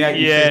post in the 85th.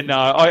 Yeah,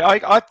 no,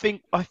 I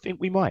think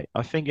we might.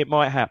 I think it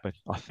might happen.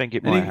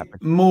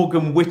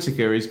 Morgan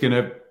Whittaker is going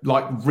to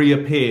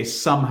reappear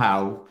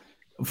somehow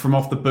from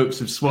off the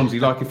books of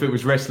Swansea, like if it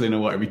was wrestling or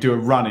whatever, we do a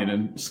run-in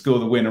and score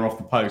the winner off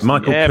the post.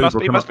 Michael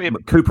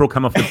Cooper will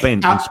come off the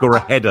bench and score a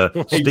header,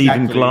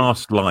 Stephen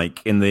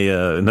Glass-like in the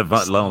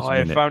last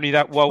minute. If only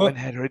that Walton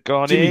header had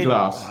gone Jimmy in.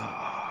 Glass.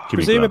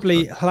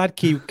 Presumably,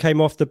 Hladky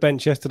came off the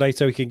bench yesterday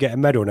so he could get a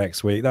medal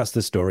next week. That's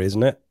the story,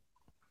 isn't it?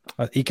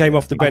 He came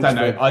off the bench.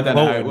 I don't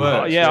know how it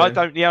works.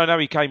 I know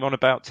he came on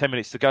about 10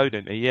 minutes to go,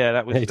 didn't he? Yeah,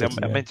 that was.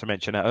 I meant to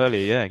mention that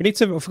earlier. Yeah,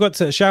 I forgot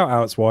to shout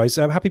outs wise.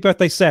 Happy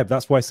birthday, Seb.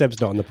 That's why Seb's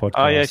not on the podcast.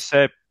 Oh yeah,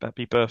 Seb.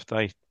 Happy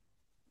birthday.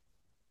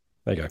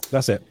 There you go.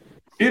 That's it.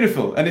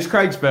 Beautiful. And it's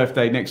Craig's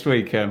birthday next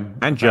week.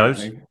 And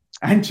Joe's.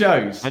 And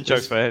Joe's. And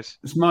Joe's Fairs.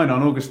 It's mine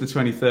on August the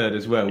 23rd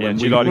as well. Yeah, when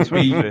July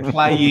we be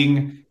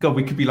playing. God,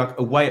 we could be like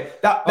away.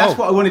 That's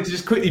what I wanted to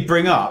just quickly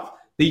bring up.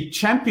 The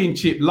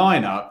championship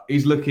lineup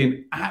is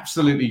looking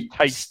absolutely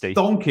tasty,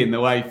 stonking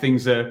the way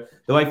things are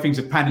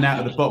panning out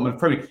at the bottom of the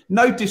Premier League.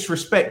 No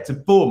disrespect to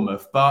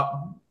Bournemouth, but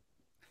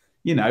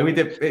you know,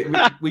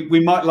 we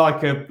might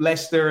like a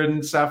Leicester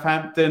and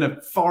Southampton,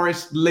 a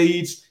Forest,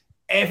 Leeds,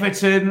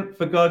 Everton.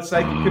 For God's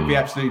sake, it could be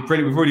absolutely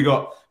brilliant. We've already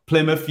got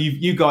Plymouth.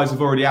 You guys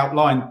have already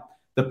outlined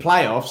the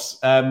playoffs.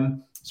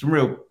 Some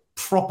real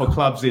proper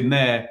clubs in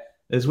there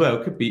as well.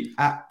 It could be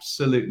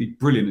absolutely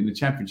brilliant in the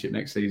Championship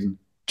next season.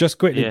 Just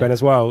quickly, Ben,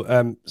 as well.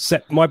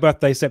 My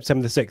birthday is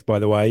September the 6th, by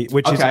the way,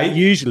 which is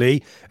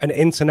usually an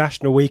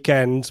international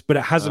weekend, but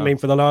it hasn't been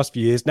for the last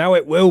few years. Now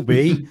it will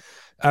be.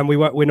 And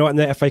we're not in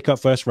the FA Cup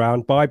first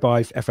round.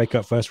 Bye-bye FA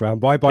Cup first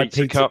round. Bye-bye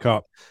Pizza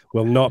Cup.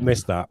 We'll not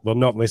miss that. We'll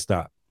not miss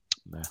that.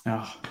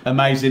 Oh,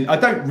 amazing. I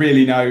don't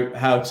really know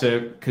how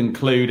to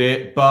conclude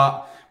it,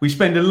 but we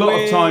spend a lot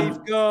of time.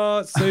 We've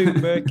got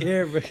super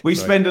We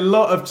spend a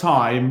lot of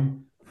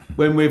time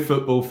when we're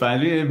football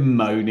fans,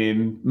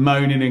 moaning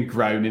and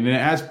groaning, and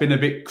it has been a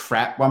bit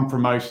crap, one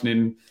promotion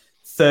in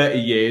 30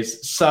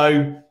 years.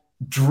 So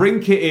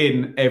drink it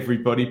in,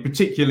 everybody,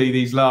 particularly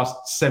these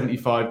last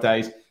 75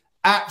 days.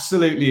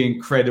 Absolutely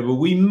incredible.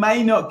 We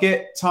may not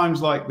get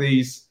times like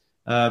these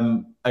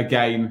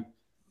again.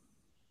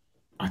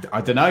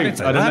 I don't know.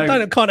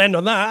 I can't end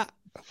on that.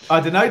 I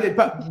don't know,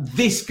 but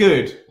this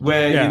good,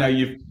 where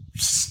you've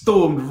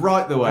stormed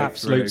right the way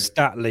Absolute through.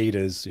 Stat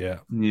leaders, yeah.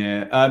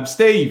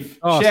 Steve,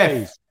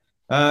 Chef, Steve.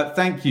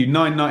 Thank you,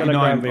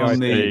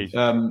 $9.99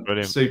 on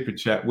the super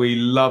chat. We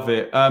love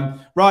it.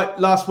 Right,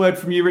 last word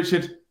from you,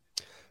 Richard.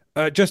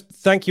 Just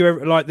thank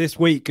you. Like, this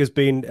week has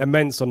been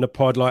immense on the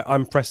pod, like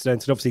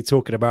unprecedented. Obviously,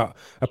 talking about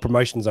a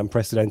promotion's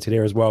unprecedented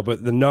here as well.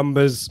 But the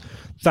numbers,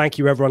 thank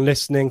you everyone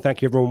listening.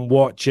 Thank you everyone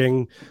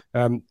watching.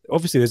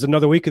 Obviously, there's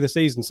another week of the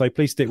season, so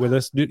please stick with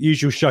us.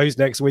 Usual shows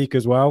next week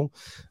as well.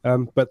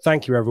 But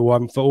thank you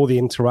everyone for all the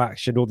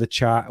interaction, all the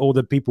chat, all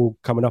the people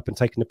coming up and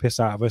taking the piss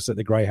out of us at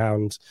the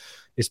Greyhound.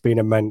 It's been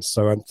immense.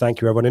 So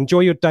thank you everyone. Enjoy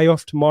your day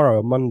off tomorrow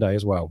on Monday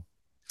as well.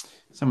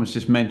 Someone's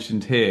just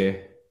mentioned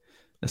here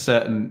a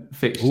certain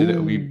fixture that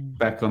will be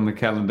back on the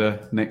calendar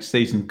next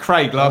season.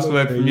 Craig, last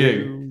word from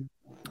you.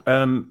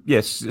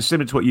 Yes,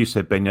 similar to what you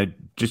said, Ben.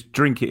 Just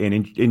drink it in,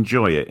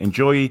 enjoy it,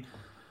 enjoy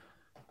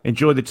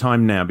the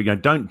time now.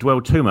 But don't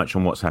dwell too much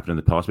on what's happened in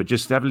the past, but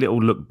just have a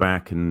little look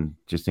back and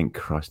just think,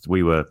 Christ,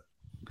 we were.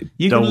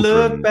 You can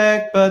look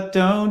back, but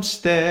don't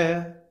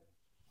stare.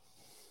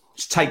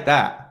 Just take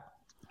that.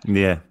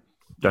 Yeah,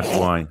 that's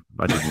why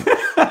I didn't.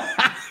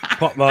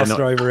 Potmaster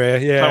over here,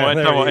 yeah.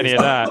 Don't want any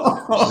of that.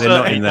 They're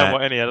not in that. Don't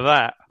want any of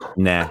that.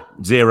 Nah,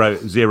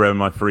 zero in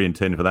my 3 and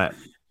 10 for that.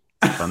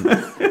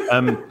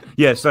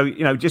 So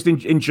just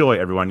enjoy it,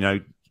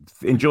 everyone.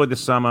 Enjoy the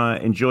summer,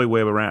 enjoy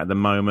where we're at the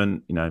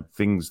moment.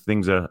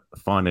 Things are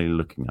finally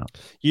looking up.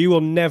 You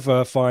will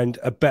never find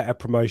a better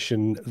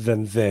promotion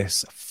than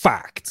this.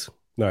 Fact.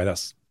 No,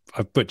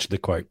 I've butchered the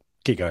quote.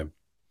 Keep going.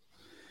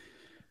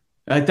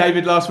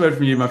 David, last word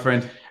from you, my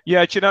friend.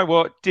 Yeah, do you know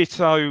what?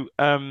 Ditto,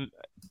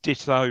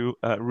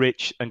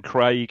 Rich and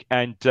Craig,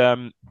 and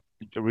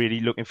really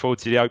looking forward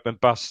to the open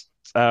bus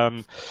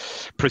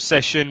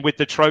procession with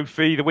the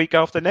trophy the week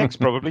after next,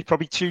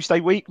 probably Tuesday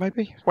week,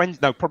 maybe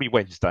probably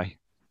Wednesday.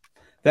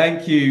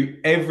 Thank you,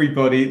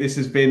 everybody. This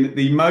has been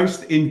the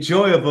most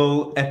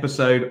enjoyable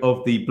episode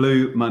of the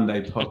Blue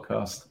Monday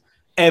podcast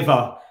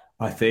ever,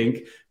 I think.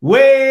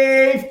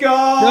 We've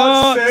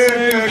got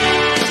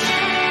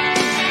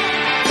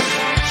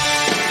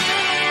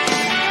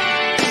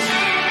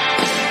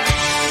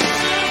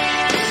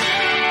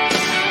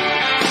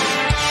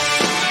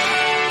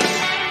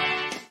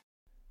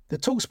The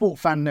TalkSport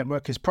Fan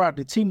Network is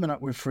proudly teaming up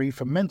with Free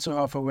for Mental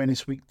Health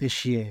Awareness Week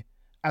this year.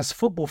 As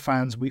football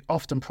fans, we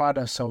often pride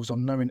ourselves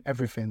on knowing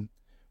everything,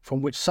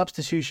 from which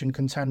substitution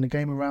can turn the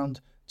game around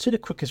to the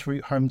quickest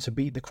route home to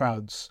beat the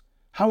crowds.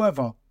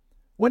 However,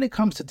 when it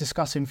comes to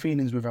discussing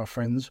feelings with our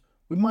friends,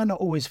 we might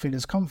not always feel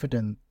as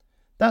confident.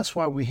 That's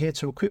why we're here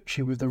to equip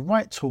you with the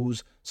right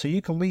tools so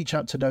you can reach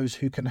out to those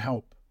who can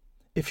help.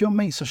 If your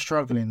mates are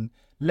struggling,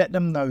 let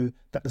them know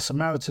that the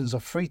Samaritans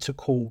are free to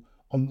call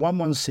on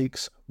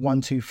 116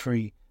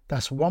 123.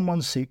 That's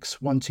 116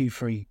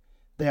 123.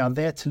 They are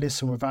there to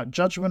listen without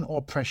judgment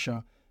or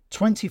pressure,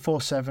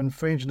 24/7,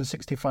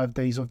 365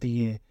 days of the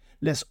year.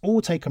 Let's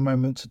all take a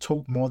moment to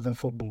talk more than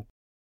football.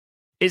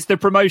 It's the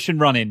promotion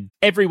run-in.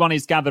 Everyone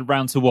is gathered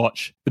round to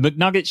watch. The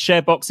McNuggets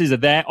share boxes are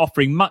there,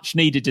 offering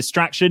much-needed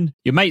distraction.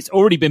 Your mate's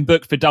already been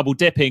booked for double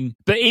dipping,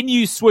 but in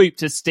you swoop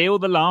to steal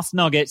the last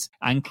nugget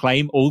and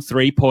claim all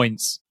 3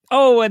 points.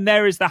 Oh, and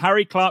there is the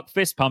Harry Clark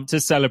fist pump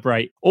to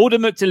celebrate. Order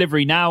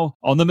McDelivery now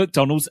on the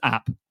McDonald's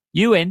app.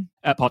 You in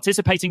at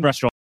participating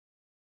restaurants.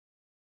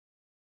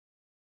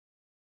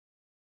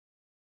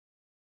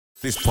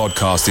 This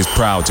podcast is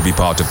proud to be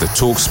part of the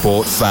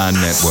TalkSport Fan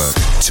Network.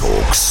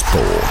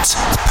 TalkSport.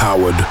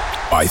 Powered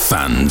by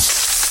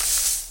fans.